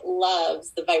spirit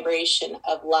loves the vibration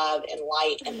of love and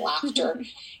light and laughter.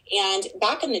 And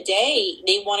back in the day,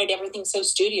 they wanted everything so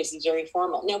studious and very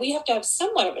formal. Now we have to have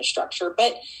somewhat of a structure,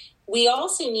 but we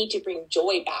also need to bring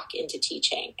joy back into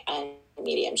teaching and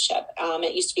mediumship.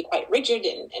 It used to be quite rigid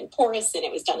and porous, and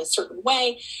it was done a certain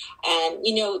way. And,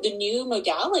 the new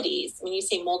modalities, when you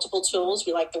say multiple tools,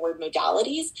 we like the word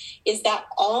modalities, is that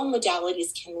all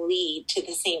modalities can lead to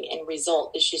the same end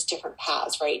result. It's just different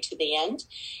paths, right, to the end.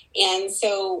 And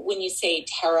so when you say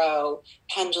tarot,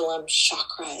 pendulum,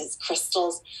 chakras,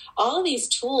 crystals, all of these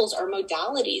tools are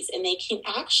modalities, and they can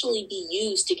actually be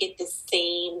used to get the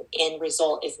same end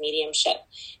result as mediumship.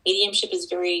 Mediumship is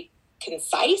very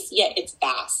concise, yet it's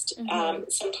vast.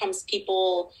 Sometimes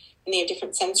people, when they have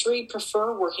different sensory,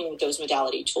 prefer working with those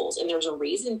modality tools. And there's a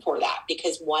reason for that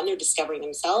because one, they're discovering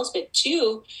themselves, but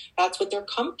two, that's what they're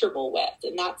comfortable with.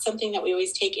 And that's something that we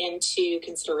always take into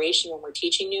consideration when we're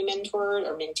teaching new mentors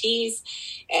or mentees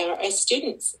and as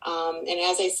students. And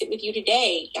as I sit with you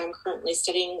today, I'm currently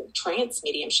studying trance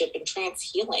mediumship and trance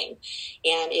healing.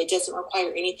 And it doesn't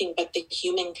require anything but the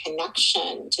human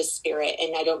connection to spirit.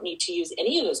 And I don't need to use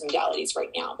any of those modalities right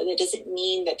now, but it doesn't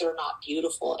mean that they're not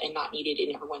beautiful and not needed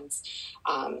in everyone's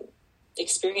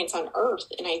experience on earth.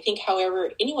 And I think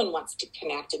however anyone wants to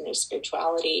connect in their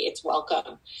spirituality, it's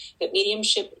welcome. But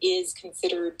mediumship is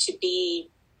considered to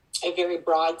be a very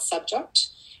broad subject.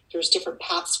 There's different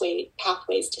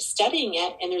pathways to studying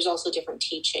it, and there's also different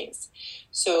teachings.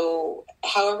 So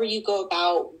however you go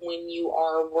about when you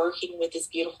are working with this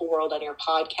beautiful world on your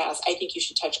podcast, I think you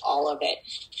should touch all of it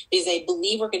because I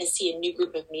believe we're going to see a new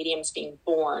group of mediums being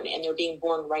born, and they're being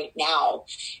born right now.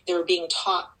 They're being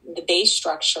taught the base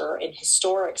structure and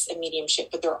historics of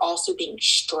mediumship, but they're also being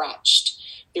stretched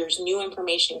There's new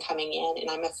information coming in, and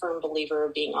I'm a firm believer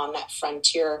of being on that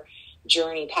frontier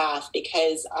journey path,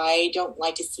 because I don't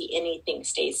like to see anything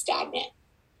stay stagnant.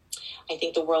 I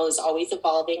think the world is always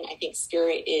evolving. I think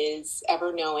spirit is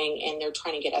ever knowing, and they're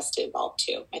trying to get us to evolve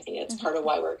too. I think that's part of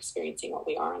why we're experiencing what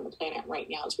we are on the planet right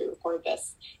now as we record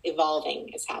this. Evolving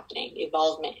is happening.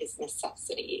 Evolvement is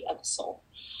necessity of the soul.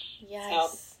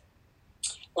 Yes.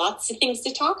 So, lots of things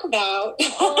to talk about.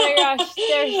 Oh my gosh,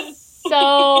 there's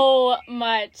so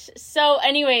much. So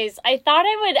anyways, I thought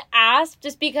I would ask,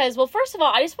 just because, well, first of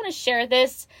all, I just want to share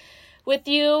this with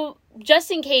you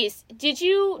just in case. Did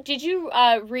you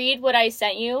read what I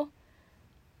sent you?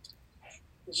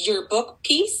 Your book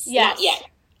piece? Yes. Not yet.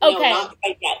 Okay. No, not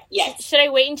quite yet. Yes. Should I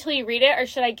wait until you read it, or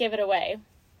should I give it away?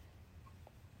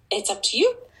 It's up to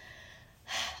you.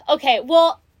 Okay,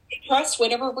 well, I trust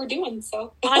whatever we're doing,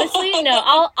 so. Honestly, no,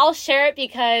 I'll share it,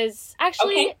 because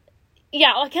actually, okay.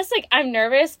 Yeah, well, I guess, like, I'm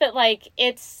nervous, but, like,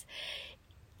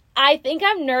 I think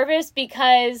I'm nervous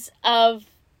because of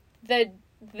the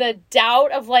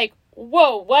doubt of, like,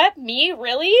 whoa, what? Me?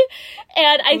 Really?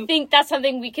 And I think that's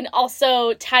something we can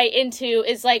also tie into,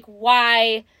 is, like,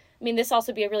 why, I mean, this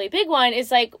also be a really big one,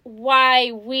 is, like,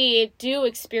 why we do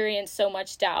experience so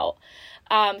much doubt.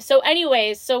 So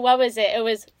anyways, so what was it? It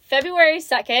was February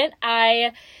 2nd.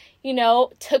 I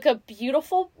took a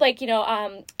beautiful,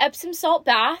 Epsom salt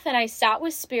bath, and I sat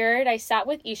with Spirit. I sat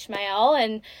with Ishmael,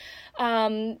 and,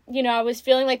 I was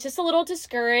feeling, like, just a little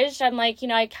discouraged. I'm like,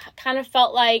 I kind of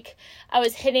felt like I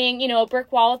was hitting, a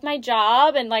brick wall with my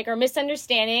job, and, like, or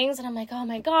misunderstandings. And I'm like, oh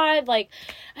my God, like,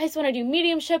 I just want to do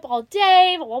mediumship all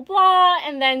day, blah, blah, blah.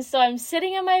 And then, so I'm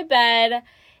sitting in my bed,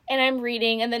 and I'm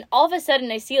reading, and then all of a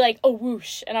sudden I see, like, a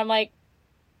whoosh, and I'm like,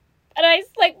 and I,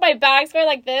 like, my back's going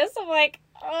like this. I'm like,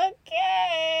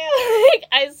 okay, like,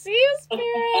 I see you,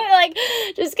 Spirit, like,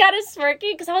 just kind of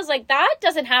smirking, because I was like, that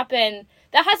hasn't happened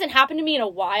to me in a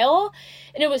while.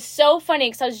 And it was so funny,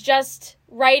 because I was just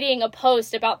writing a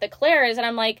post about the clairs, and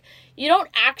I'm like, you don't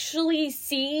actually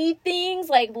see things,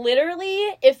 like,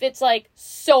 literally, if it's, like,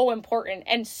 so important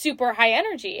and super high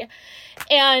energy.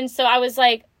 And so I was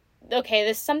like,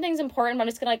 okay, something's important, but I'm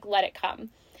just gonna, like, let it come.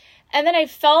 And then I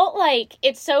felt like,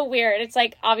 it's so weird. It's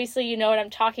like, obviously you know what I'm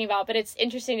talking about, but it's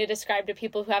interesting to describe to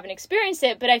people who haven't experienced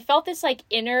it. But I felt this, like,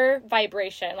 inner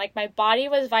vibration, like my body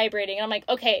was vibrating. And I'm like,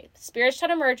 okay, Spirit's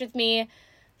trying to merge with me.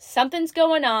 Something's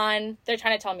going on. They're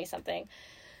trying to tell me something.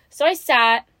 So I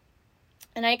sat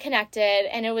and I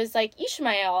connected, and it was like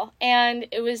Ishmael. And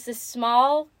it was this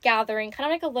small gathering, kind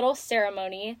of like a little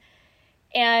ceremony.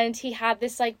 And he had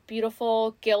this, like,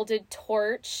 beautiful gilded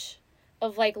torch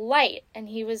of, like, light, and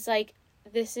he was like,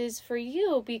 this is for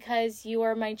you, because you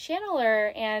are my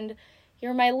channeler, and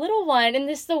you're my little one. And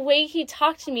the way he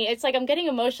talked to me, it's like, I'm getting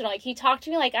emotional. Like, he talked to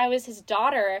me like I was his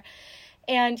daughter,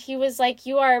 and he was like,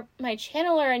 you are my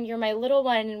channeler, and you're my little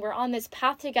one, and we're on this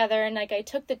path together. And, like, I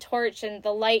took the torch, and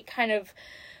the light kind of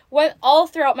went all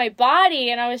throughout my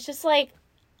body, and I was just like,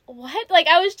 what? Like,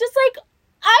 I was just like,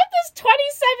 I'm this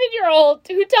 27-year-old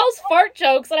who tells fart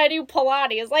jokes and I do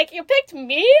Pilates. Like, you picked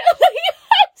me?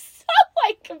 I'm so,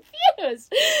 like,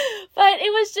 confused. But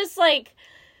it was just, like,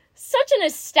 such an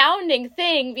astounding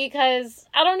thing, because,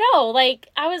 I don't know, like,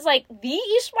 I was like, the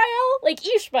Ishmael? Like,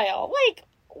 Ishmael? Like,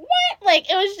 what? Like,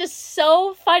 it was just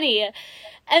so funny.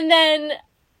 And then,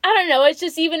 I don't know, it's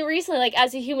just even recently, like,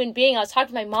 as a human being, I was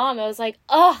talking to my mom, I was like,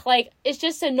 ugh, like, it's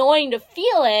just annoying to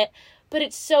feel it. But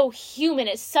it's so human.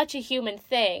 It's such a human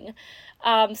thing.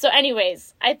 So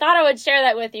anyways, I thought I would share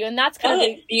that with you. And that's kind of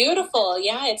it's beautiful.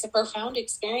 Yeah, it's a profound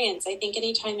experience. I think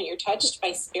anytime that you're touched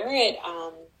by Spirit,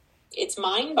 it's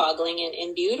mind-boggling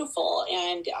and beautiful.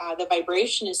 And the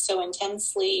vibration is so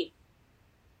intensely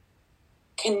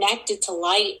connected to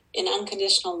light and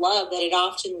unconditional love that it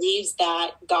often leaves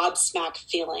that gobsmacked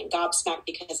feeling. Gobsmacked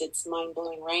because it's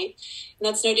mind-blowing, right? And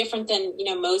that's no different than,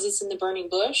 Moses in the burning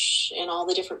bush and all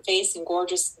the different faiths and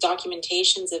gorgeous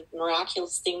documentations of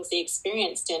miraculous things they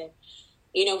experienced. And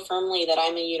firmly that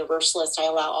I'm a universalist. I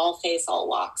allow all faiths, all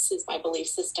walks is my belief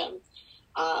system.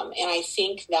 And I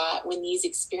think that when these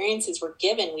experiences were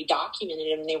given, we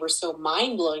documented them. They were so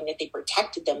mind-blowing that they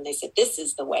protected them. They said, this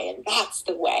is the way and that's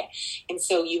the way. And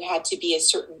so you had to be a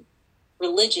certain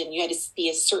religion. You had to be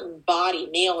a certain body,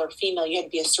 male or female. You had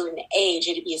to be a certain age.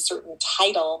 You had to be a certain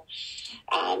title.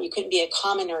 You couldn't be a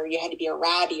commoner. You had to be a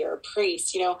rabbi or a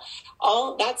priest.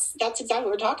 All that's exactly what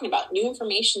we're talking about. New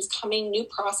information's coming, new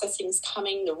processing's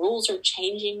coming. The rules are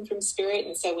changing from Spirit.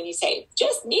 And so when you say,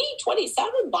 just me,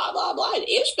 27, blah, blah, blah, and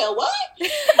Ishmael, what?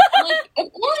 I'm like,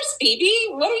 of course, baby.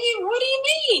 What do you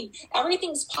mean?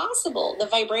 Everything's possible. The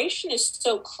vibration is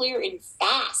so clear and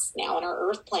fast now in our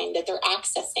earth plane that they're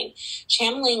accessing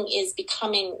channeling is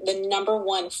becoming the number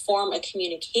one form of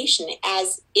communication,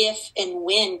 as if and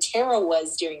when tarot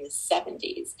was during the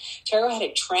 70s. Tarot had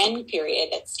a trend period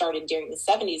that started during the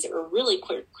 70s that were really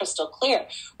crystal clear.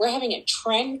 We're having a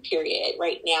trend period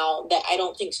right now that I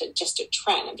don't think is just a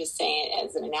trend. I'm just saying it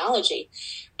as an analogy.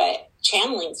 But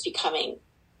channeling is becoming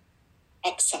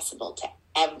accessible to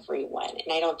everyone.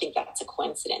 And I don't think that's a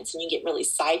coincidence. And you get really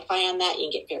sci-fi on that. You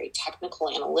can get very technical,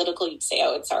 analytical. You'd say,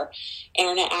 oh, it's our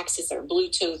internet access or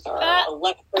Bluetooth or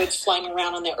electrodes flying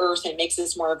around on the earth and it makes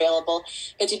this more available.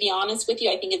 But to be honest with you,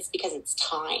 I think it's because it's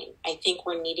time. I think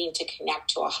we're needing to connect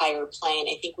to a higher plane.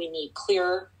 I think we need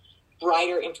clearer,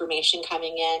 brighter information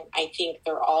coming in. I think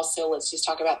they're also, let's just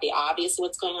talk about the obvious,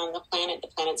 what's going on the planet. The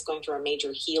planet's going through a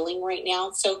major healing right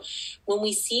now. So when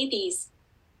we see these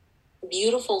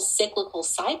beautiful cyclical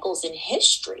cycles in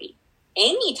history,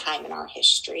 any time in our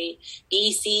history,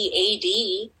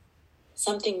 BC, AD,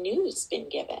 something new has been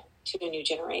given to a new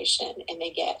generation, and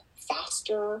they get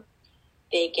faster,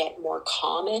 they get more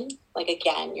common. Like,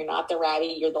 again, you're not the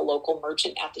rabbit, you're the local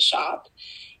merchant at the shop.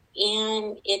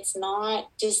 And it's not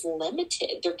just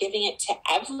limited. They're giving it to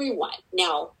everyone.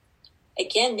 Now,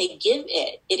 again, they give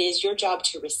it. It is your job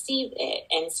to receive it.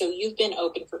 And so you've been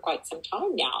open for quite some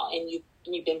time now, and you've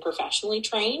been professionally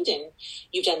trained and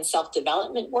you've done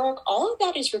self-development work. All of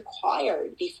that is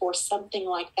required before something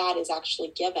like that is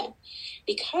actually given,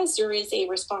 because there is a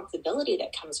responsibility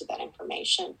that comes with that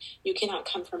information. You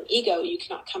cannot come from ego. You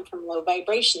cannot come from low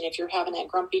vibration. If you're having a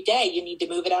grumpy day, you need to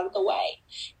move it out of the way.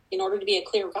 In order to be a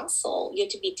clear vessel, you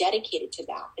have to be dedicated to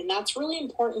that. And that's really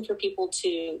important for people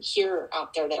to hear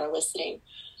out there that are listening.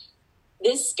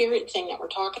 This spirit thing that we're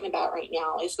talking about right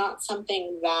now is not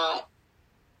something that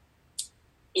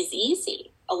is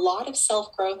easy. A lot of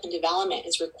self-growth and development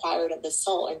is required of the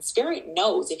soul, and spirit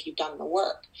knows if you've done the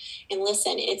work. And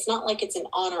listen, it's not like it's an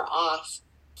on or off,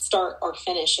 start or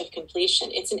finish of completion.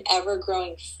 It's an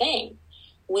ever-growing thing.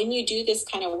 When you do this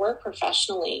kind of work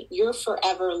professionally, you're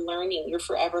forever learning, you're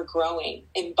forever growing,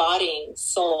 embodying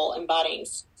soul, embodying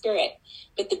spirit.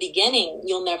 But the beginning,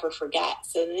 you'll never forget.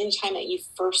 So the time that you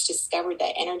first discovered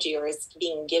that energy, or is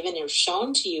being given or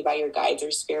shown to you by your guides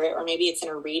or spirit, or maybe it's in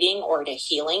a reading or at a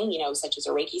healing, such as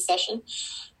a Reiki session,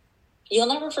 you'll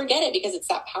never forget it because it's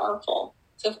that powerful.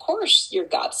 So of course you're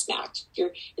gobsmacked.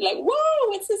 You're like, whoa,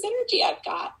 what's this energy I've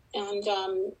got?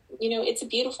 And, it's a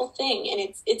beautiful thing,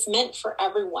 and it's meant for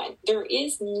everyone. There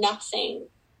is nothing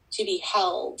to be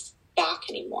held back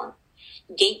anymore.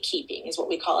 Gatekeeping is what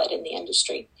we call it in the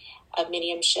industry of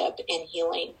mediumship and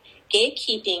healing.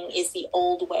 Gatekeeping is the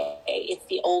old way. It's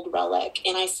the old relic.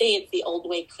 And I say it's the old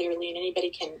way clearly, and anybody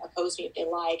can oppose me if they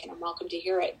like, and I'm welcome to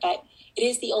hear it. But it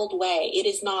is the old way. It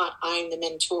is not, I'm the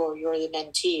mentor, you're the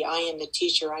mentee, I am the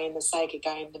teacher, I am the psychic,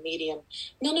 I am the medium.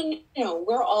 No.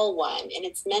 We're all one. And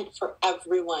it's meant for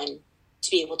everyone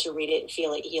to be able to read it and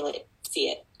feel it, heal it, see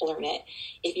it, learn it.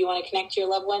 If you want to connect to your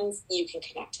loved ones, you can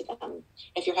connect to them.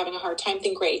 If you're having a hard time,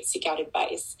 then great, seek out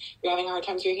advice. If you're having a hard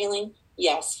time with your healing,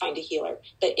 yes, find a healer.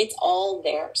 But it's all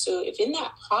there. So if in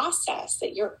that process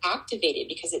that you're activated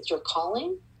because it's your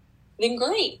calling, then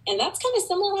great. And that's kind of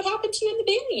similar to what happened to you in the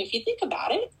beginning, if you think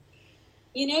about it.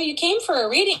 You came for a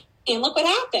reading, and look what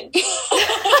happened.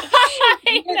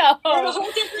 I know. You're in a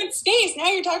whole different space. Now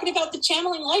you're talking about the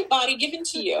channeling light body given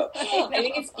to you. I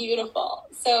think it's beautiful.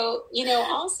 So,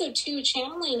 also too,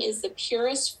 channeling is the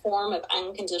purest form of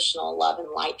unconditional love and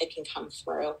light that can come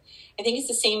through. I think it's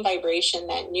the same vibration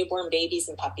that newborn babies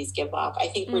and puppies give off. I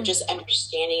think we're just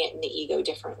understanding it in the ego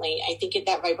differently. I think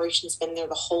that vibration's been there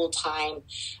the whole time.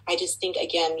 I just think,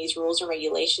 again, these rules and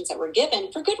regulations that were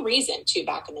given for good reason too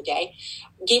back in the day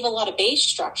gave a lot of base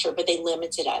structure, but they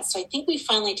limited us. So I think we've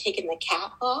finally taken the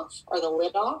cap off, or the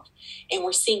lid off, and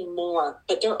we're seeing more,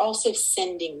 but they're also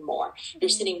sending more. They're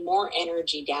sending more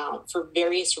energy down for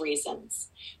various reasons.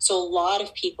 So a lot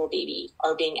of people, baby,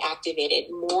 are being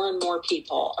activated. More and more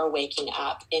people are waking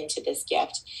up into this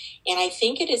gift. And I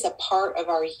think it is a part of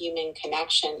our human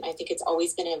connection. I think it's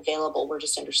always been available. We're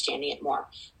just understanding it more.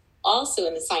 Also,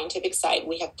 in the scientific side,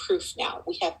 we have proof now.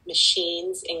 We have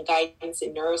machines and guidance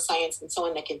and neuroscience and so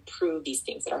on that can prove these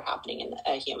things that are happening in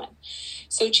a human.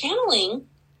 So channeling,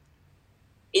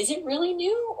 is it really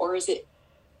new, or is it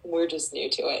we're just new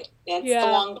to it? That's the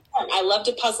long term. I love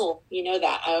to puzzle. You know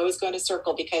that. I always go in a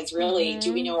circle because really,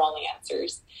 do we know all the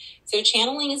answers? So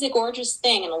channeling is a gorgeous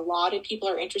thing, and a lot of people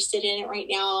are interested in it right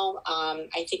now.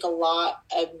 I think a lot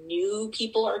of new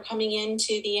people are coming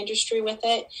into the industry with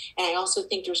it, and I also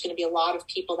think there's going to be a lot of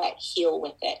people that heal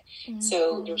with it. Mm-hmm.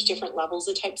 So there's different levels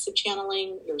of types of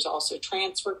channeling. There's also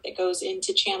trance work that goes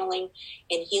into channeling,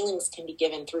 and healings can be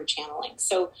given through channeling.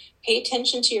 So pay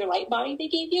attention to your light body they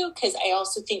gave you, because I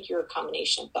also think you're a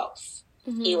combination of both,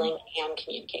 mm-hmm. healing and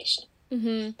communication.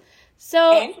 Mm-hmm.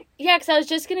 So, yeah, because I was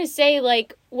just going to say,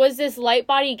 like, was this light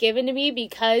body given to me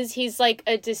because he's, like,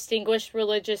 a distinguished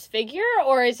religious figure?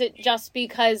 Or is it just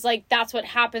because, like, that's what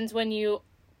happens when you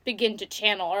begin to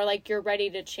channel, or, like, you're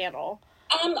ready to channel?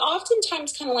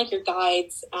 Oftentimes, kind of like your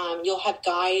guides, you'll have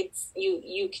guides.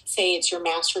 You could say it's your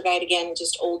master guide, again,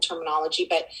 just old terminology,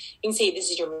 but you can say this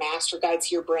is your master guide,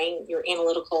 so your brain, your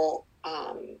analytical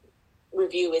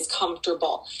review is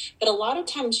comfortable. But a lot of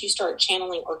times you start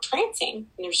channeling or trancing, and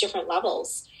there's different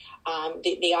levels.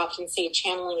 They often say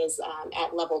channeling is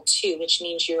at level 2, which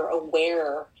means you're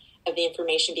aware of the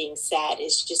information being said.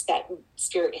 It's just that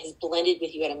spirit has blended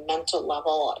with you at a mental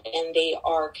level, and they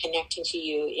are connecting to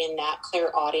you in that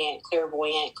clairaudient,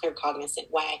 clairvoyant,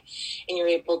 claircognizant way, and you're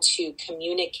able to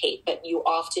communicate, but you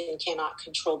often cannot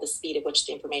control the speed at which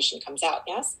the information comes out.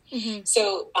 Yes. Mm-hmm.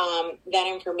 So that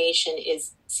information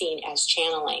is seen as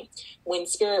channeling. When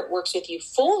spirit works with you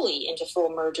fully into full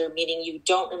merger, meaning you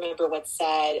don't remember what's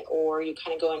said, or you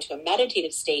kind of go into a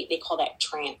meditative state, they call that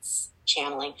trance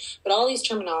channeling. But all these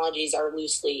terminologies are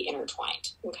loosely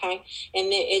intertwined. Okay. And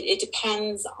it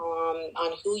depends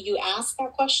on who you ask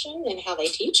that question and how they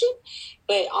teach it.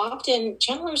 But often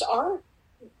channelers are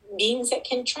beings that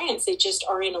can trance. They just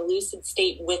are in a lucid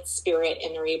state with spirit,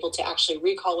 and they're able to actually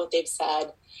recall what they've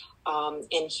said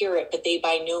and hear it. But they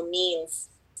by no means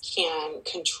can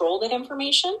control that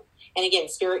information. And again,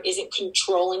 spirit isn't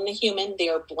controlling the human. They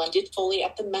are blended fully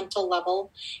at the mental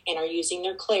level and are using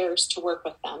their clairs to work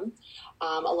with them.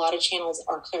 A lot of channels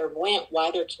are clairvoyant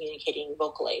while they're communicating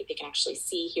vocally. They can actually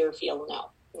see, hear, feel,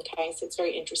 know. Okay, so it's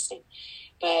very interesting.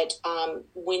 But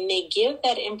when they give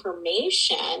that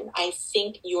information, I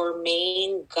think your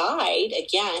main guide,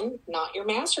 again, not your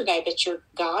master guide, but your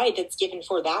guide that's given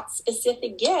for that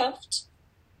specific gift,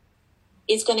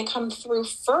 is going to come through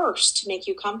first to make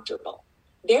you comfortable.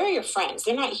 They're your friends.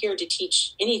 They're not here to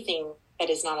teach anything that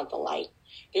is not of the light.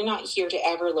 They're not here to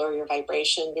ever lower your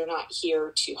vibration. They're not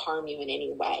here to harm you in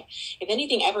any way. If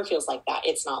anything ever feels like that,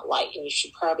 it's not light, and you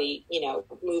should probably,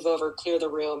 move over, clear the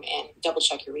room, and double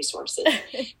check your resources.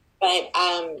 But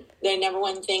the number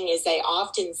one thing is I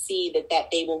often see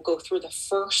that they will go through the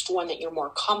first one that you're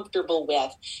more comfortable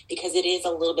with, because it is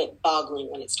a little bit boggling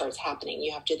when it starts happening.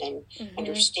 You have to then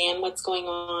understand what's going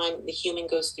on. The human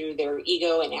goes through their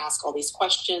ego and ask all these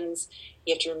questions.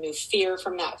 You have to remove fear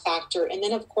from that factor. And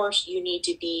then, of course, you need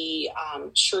to be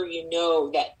sure you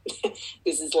know that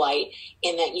this is light,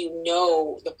 and that you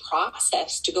know the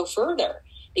process to go further.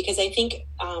 Because I think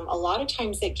a lot of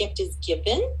times that gift is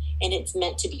given and it's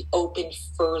meant to be opened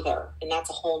further. And that's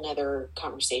a whole nother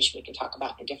conversation we can talk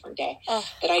about in a different day.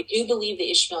 But I do believe that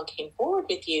Ishmael came forward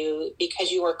with you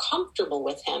because you are comfortable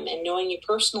with him, and knowing you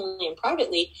personally and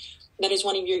privately, that is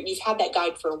you've had that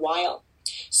guide for a while.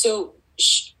 So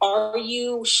are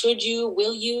you, should you,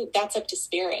 will you? That's up to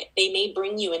spirit. They may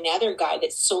bring you another guide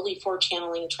that's solely for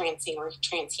channeling, trancing, or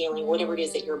trance healing, whatever it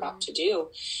is that you're about to do.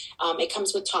 It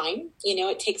comes with time.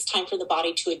 It takes time for the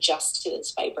body to adjust to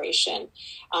this vibration.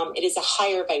 It is a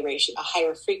higher vibration, a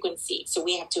higher frequency. So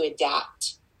we have to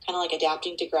adapt, kind of like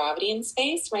adapting to gravity in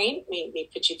space, right? We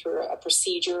put you through a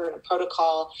procedure and a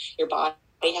protocol. Your body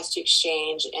has to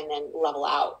exchange and then level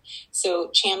out. So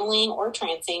channeling or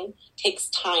trancing takes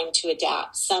time to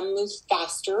adapt. Some move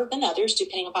faster than others,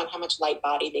 depending upon how much light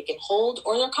body they can hold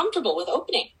or they're comfortable with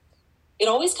opening. It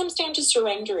always comes down to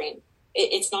surrendering.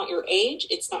 It's not your age.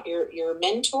 It's not your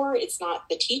mentor. It's not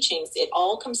the teachings. It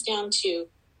all comes down to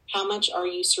how much are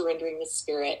you surrendering the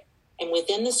spirit. And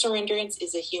within the surrenderance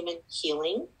is a human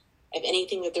healing of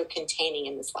anything that they're containing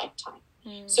in this lifetime.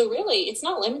 So really, it's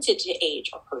not limited to age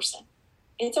or person.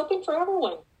 It's open for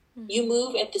everyone. You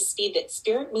move at the speed that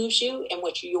spirit moves you and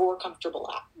what you're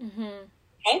comfortable at.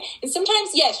 Okay? And sometimes,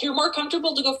 yes, you're more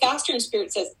comfortable to go faster, and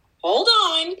spirit says, hold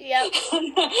on. Yep.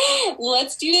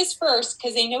 Let's do this first,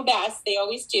 because they know best. They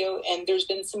always do. And there's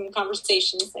been some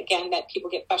conversations, again, that people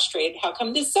get frustrated. How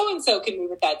come this so-and-so can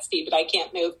move at that speed, but I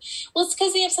can't move? Well, it's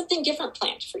because they have something different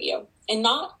planned for you. And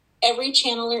not every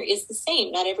channeler is the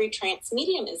same. Not every trance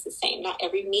medium is the same. Not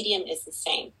every medium is the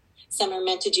same. Some are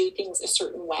meant to do things a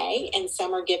certain way, and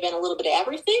some are given a little bit of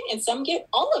everything, and some get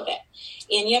all of it.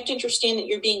 And you have to understand that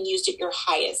you're being used at your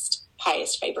highest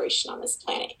vibration on this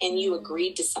planet, and you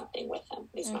agreed to something with them,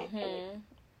 is my opinion.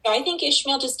 So I think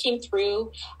Ishmael just came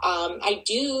through. I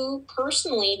do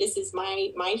personally, this is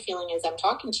my feeling as I'm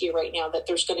talking to you right now, that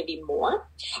there's going to be more.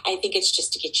 I think it's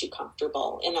just to get you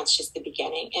comfortable, and that's just the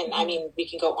beginning. And I mean, we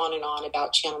can go on and on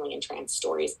about channeling and trance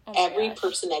stories. Every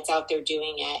person that's out there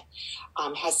doing it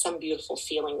has some beautiful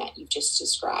feeling that you've just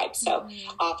described. So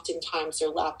oftentimes they're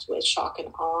left with shock and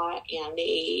awe, and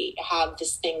they have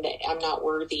this thing that I'm not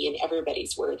worthy and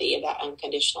everybody's worthy of that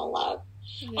unconditional love.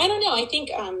 I don't know. I think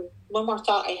one more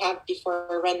thought I have before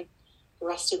I run the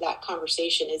rest of that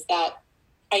conversation is that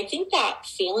I think that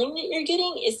feeling that you're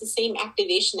getting is the same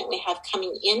activation that we have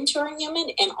coming into our human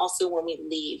and also when we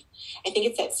leave. I think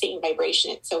it's that same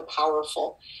vibration. It's so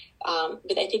powerful.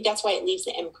 But I think that's why it leaves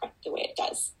the imprint the way it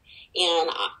does. And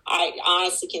I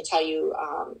honestly can tell you,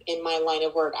 in my line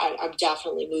of work, I'm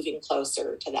definitely moving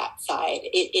closer to that side.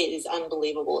 It is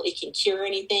unbelievable. It can cure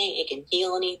anything. It can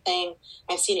heal anything.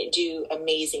 I've seen it do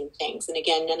amazing things. And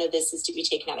again, none of this is to be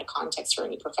taken out of context for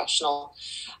any professional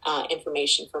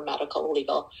information for medical,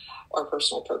 legal, or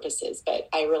personal purposes. But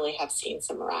I really have seen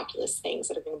some miraculous things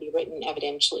that are going to be written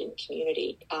evidentially in the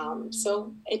community.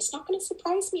 So it's not going to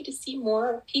surprise me to see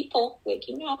more people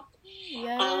waking up.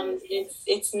 Yes.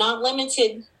 It's not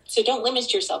limited, so don't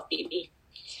limit yourself, baby.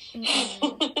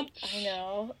 I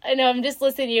know. I'm just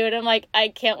listening to you, and I'm like, I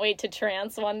can't wait to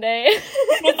trance one day.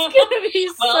 It's gonna be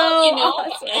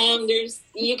awesome.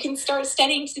 You can start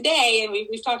studying today, and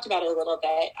we've talked about it a little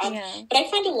bit. But I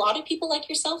find a lot of people like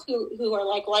yourself who are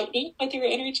like lightning with your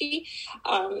energy,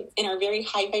 and are very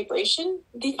high vibration.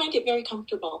 They find it very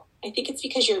comfortable. I think it's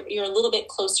because you're a little bit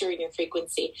closer in your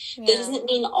frequency. That doesn't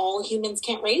mean all humans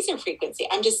can't raise their frequency.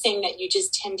 I'm just saying that you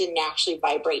just tend to naturally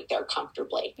vibrate there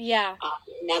comfortably. Yeah.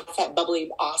 And that's that bubbly,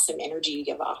 awesome energy you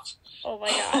give off. Oh my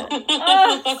God.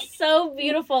 Oh, so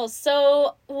beautiful.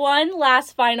 So one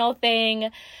last final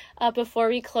thing before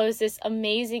we close this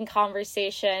amazing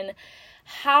conversation.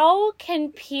 How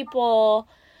can people,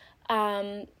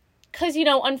 because,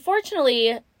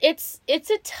 unfortunately, it's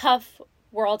a tough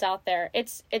world out there.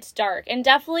 It's dark, and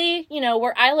definitely,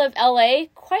 where I live, LA,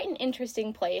 quite an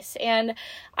interesting place. And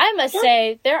I must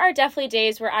say, there are definitely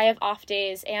days where I have off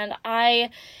days and I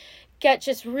get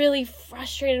just really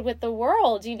frustrated with the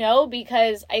world,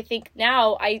 because I think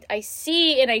now I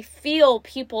see and I feel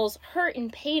people's hurt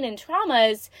and pain and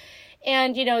traumas.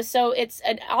 And, so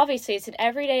obviously it's an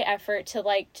everyday effort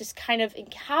to just kind of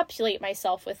encapsulate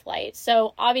myself with light.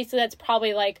 So obviously that's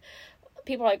probably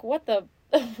people are like,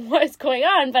 what is going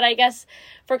on? But I guess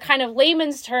for kind of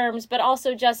layman's terms, but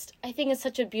also just, I think it's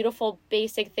such a beautiful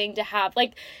basic thing to have.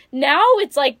 Now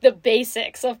it's the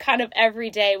basics of kind of every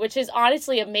day, which is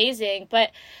honestly amazing.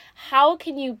 But how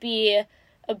can you be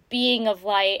a being of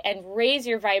light and raise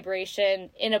your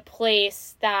vibration in a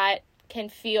place that can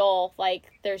feel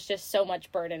like there's just so much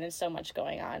burden and so much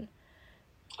going on?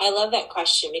 I love that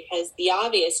question, because the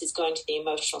obvious is going to the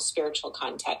emotional, spiritual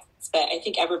context, but I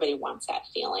think everybody wants that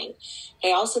feeling. But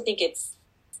I also think it's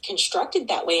constructed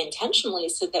that way intentionally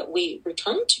so that we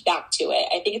return back to it.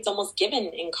 I think it's almost given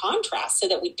in contrast so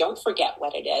that we don't forget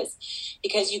what it is,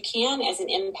 because you can, as an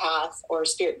empath or a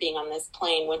spirit being on this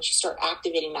plane, once you start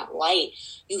activating that light,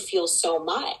 you feel so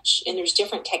much. And there's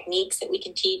different techniques that we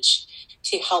can teach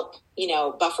to help,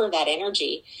 buffer that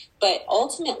energy. But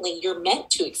ultimately, you're meant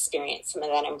to experience some of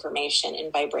that information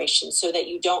and vibration so that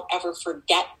you don't ever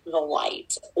forget the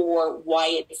light or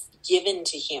why it's given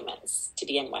to humans to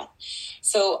begin with.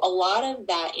 So a lot of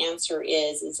that answer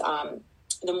is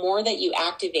the more that you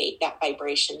activate that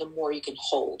vibration, the more you can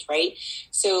hold, right?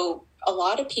 So a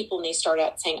lot of people, when they start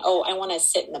out saying, oh, I want to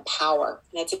sit in the power,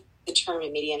 and that's the term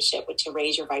in mediumship, which to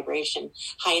raise your vibration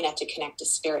high enough to connect to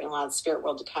spirit and allow the spirit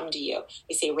world to come to you.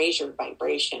 We say raise your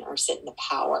vibration or sit in the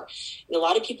power. And a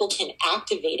lot of people can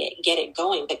activate it, get it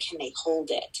going, but can they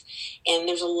hold it? And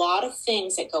there's a lot of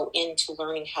things that go into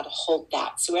learning how to hold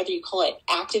that. So whether you call it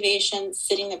activation,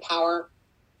 sitting in the power,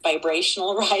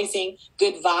 vibrational rising,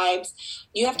 good vibes,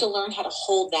 you have to learn how to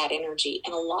hold that energy.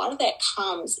 And a lot of that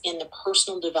comes in the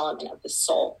personal development of the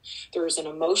soul. There is an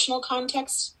emotional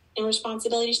context and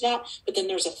responsibility to that, but then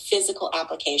there's a physical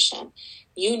application.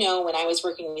 When I was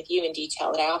working with you in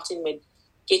detail, that I often would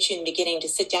get you in the beginning to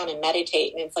sit down and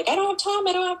meditate, and it's like, I don't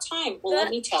have time. Well, let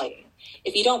me tell you,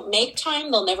 if you don't make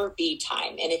time, there'll never be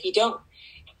time. And if you don't,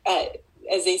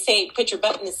 as they say, put your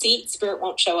butt in the seat, spirit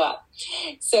won't show up.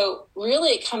 So really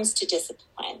it comes to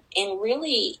discipline and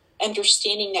really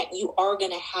understanding that you are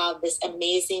going to have this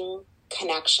amazing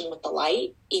connection with the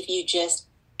light if you just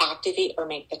activate or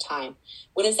make the time.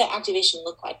 What does that activation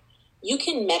look like? You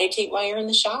can meditate while you're in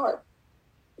the shower.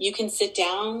 You can sit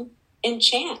down and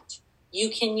chant.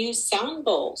 You can use sound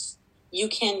bowls. You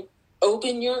can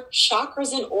open your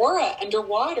chakras and aura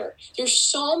underwater. There's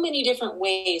so many different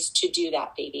ways to do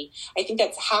that, baby. I think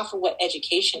that's half of what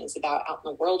education is about out in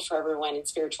the world for everyone in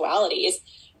spirituality is,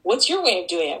 what's your way of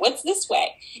doing it? What's this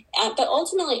way? But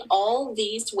ultimately, all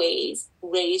these ways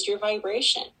raise your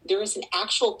vibration. There is an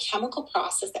actual chemical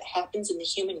process that happens in the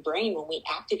human brain when we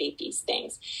activate these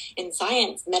things. In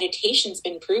science, meditation's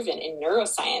been proven in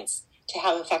neuroscience to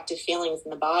have effective feelings in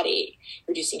the body,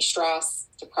 reducing stress,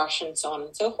 depression, so on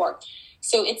and so forth.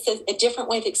 So it's a different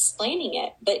way of explaining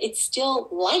it, but it's still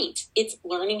light. It's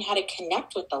learning how to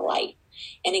connect with the light.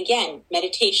 And again,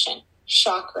 meditation,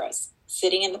 chakras,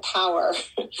 sitting in the power,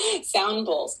 sound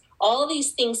bowls, all of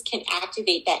these things can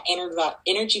activate that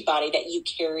energy body that you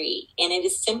carry. And it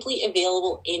is simply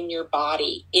available in your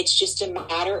body. It's just a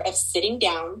matter of sitting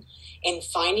down and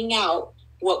finding out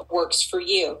what works for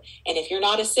you. And if you're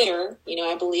not a sitter,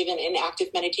 I believe in active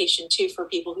meditation too for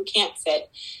people who can't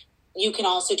sit. You can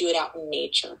also do it out in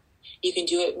nature. You can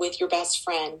do it with your best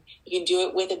friend. You can do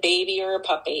it with a baby or a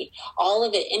puppy. All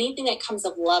of it, anything that comes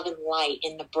of love and light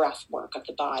in the breath work of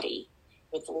the body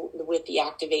with the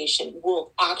activation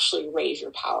will actually raise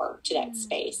your power to that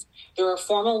space. There are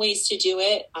formal ways to do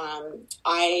it.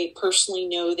 I personally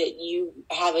know that you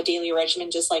have a daily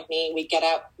regimen just like me. We get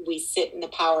up, we sit in the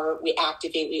power, we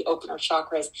activate, we open our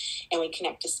chakras, and we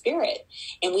connect to spirit.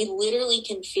 And we literally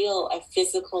can feel a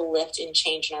physical lift and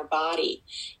change in our body.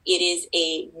 It is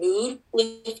a mood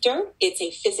lifter. It's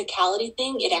a physicality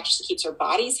thing. It actually keeps our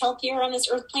bodies healthier on this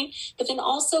earth plane. But then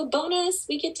also, bonus,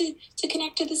 we get to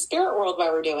connect to the spirit world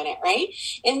while we're doing it, right?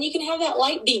 And you can have that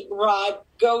light beat rod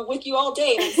go with you all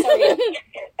day. I'm sorry,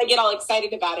 I get all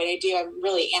excited about it. I do. I'm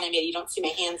really animated. You don't see my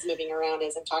hands moving around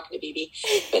as I'm talking to BB.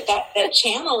 But that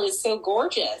channel is so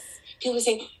gorgeous. People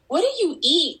say, what do you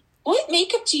eat? What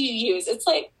makeup do you use? It's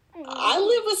like, I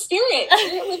live with spirit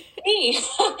with me.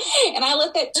 And I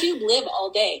let that tube live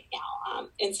all day now.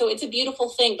 And so it's a beautiful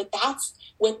thing, but that's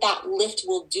what that lift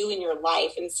will do in your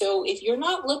life. And so if you're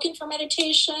not looking for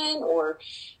meditation or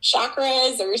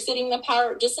chakras or sitting in the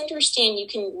power, just understand you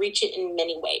can reach it in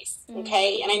many ways.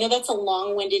 Okay. And I know that's a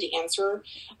long-winded answer.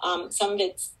 Some of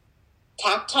it's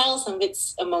tactile, some of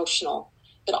it's emotional.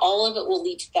 But all of it will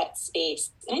lead to that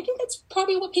space. And I think that's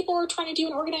probably what people were trying to do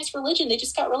in organized religion. They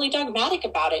just got really dogmatic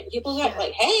about it. People got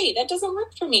like, hey, that doesn't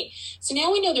work for me. So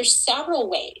now we know there's several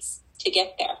ways to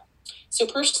get there. So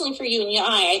personally for you and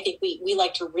I think we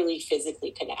like to really physically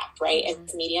connect, right? As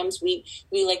mediums, we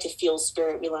like to feel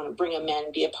spirit. We want to bring them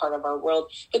in, be a part of our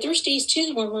world. But there's days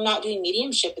too when we're not doing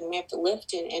mediumship and we have to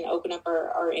lift and open up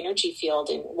our energy field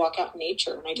and walk out in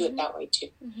nature. And I do it that way too.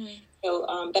 So,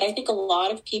 but I think a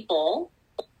lot of people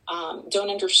don't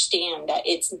understand that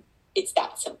it's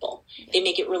that simple. They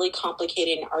make it really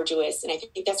complicated and arduous. And I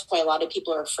think that's why a lot of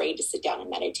people are afraid to sit down and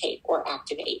meditate or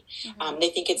activate. They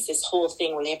think it's this whole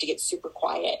thing where they have to get super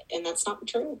quiet. And that's not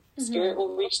true. Spirit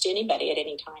will reach to anybody at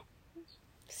any time.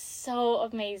 So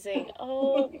amazing.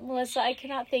 Oh, Melissa, I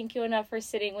cannot thank you enough for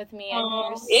sitting with me.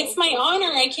 It's my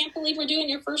honor. I can't believe we're doing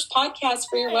your first podcast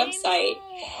for your website.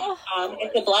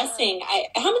 It's a blessing.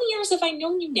 How many years have I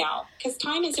known you now? Because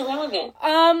time is irrelevant.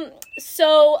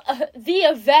 So the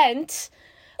event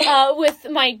with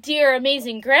my dear,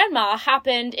 amazing grandma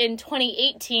happened in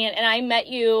 2018, and I met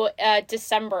you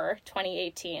December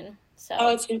 2018. So.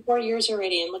 Oh, it's been 4 years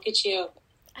already, and look at you.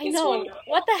 I know. Wonderful.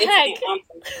 What the heck? It's been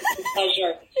awesome. It's a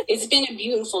pleasure. It's been a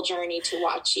beautiful journey to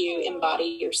watch you embody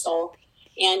your soul.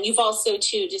 And you've also,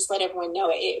 too, just let everyone know,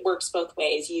 it works both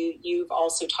ways. You've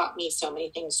also taught me so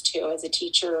many things, too, as a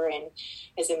teacher and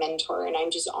as a mentor. And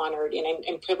I'm just honored and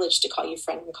I'm privileged to call you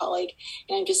friend and colleague.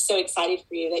 And I'm just so excited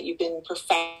for you that you've been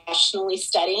professionally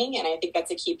studying. And I think that's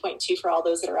a key point, too, for all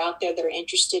those that are out there that are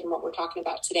interested in what we're talking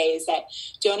about today is that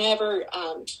don't ever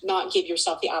not give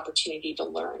yourself the opportunity to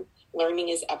learn. Learning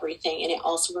is everything, and it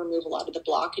also removes a lot of the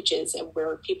blockages and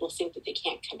where people think that they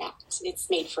can't connect. It's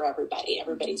made for everybody.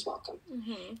 Everybody's welcome.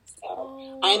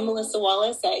 So I'm Melissa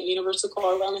Wallace at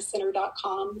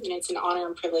universalcorewellnesscenter.com, and it's an honor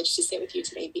and privilege to sit with you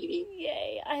today, BB.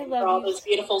 Yay, I love for all those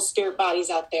beautiful spirit bodies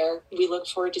out there. We look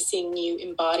forward to seeing you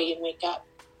embody and wake up.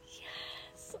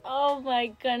 Yes. Oh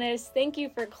my goodness. Thank you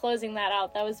for closing that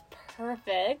out. That was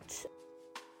perfect.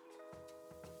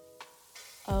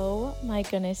 Oh my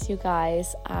goodness, you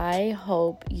guys. I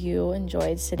hope you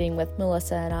enjoyed sitting with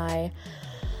Melissa and I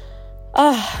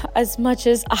as much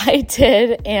as I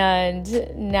did.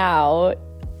 And now,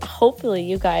 hopefully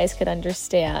you guys could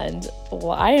understand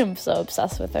why I am so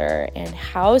obsessed with her and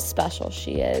how special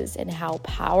she is and how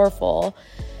powerful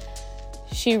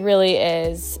she really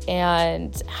is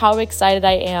and how excited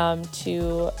I am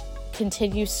to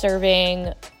continue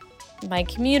serving my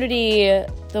community,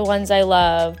 the ones I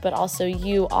love, but also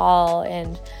you all,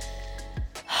 and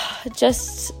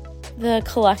just the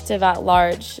collective at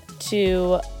large,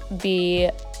 to be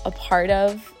a part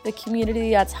of the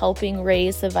community that's helping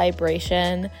raise the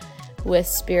vibration with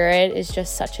spirit is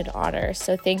just such an honor.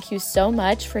 So thank you so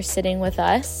much for sitting with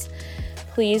us.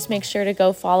 Please make sure to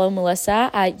go follow Melissa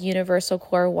at Universal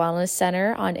Core Wellness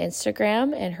Center on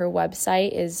Instagram, and her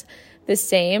website is the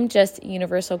same, just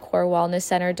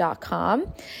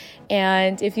universalcorewellnesscenter.com.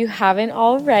 And if you haven't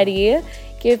already,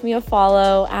 give me a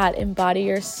follow at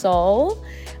embodyyourssoul_.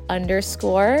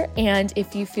 And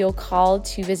if you feel called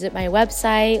to visit my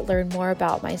website, learn more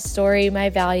about my story, my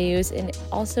values, and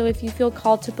also if you feel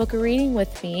called to book a reading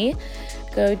with me,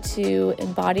 go to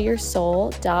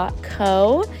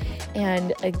embodyyourssoul.co.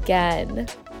 And again,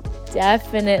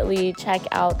 definitely check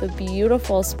out the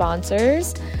beautiful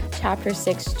sponsors, Chapter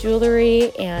 6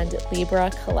 Jewelry and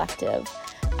Libra Collective.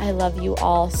 I love you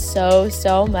all so,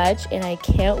 so much, and I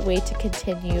can't wait to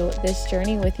continue this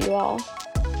journey with you all.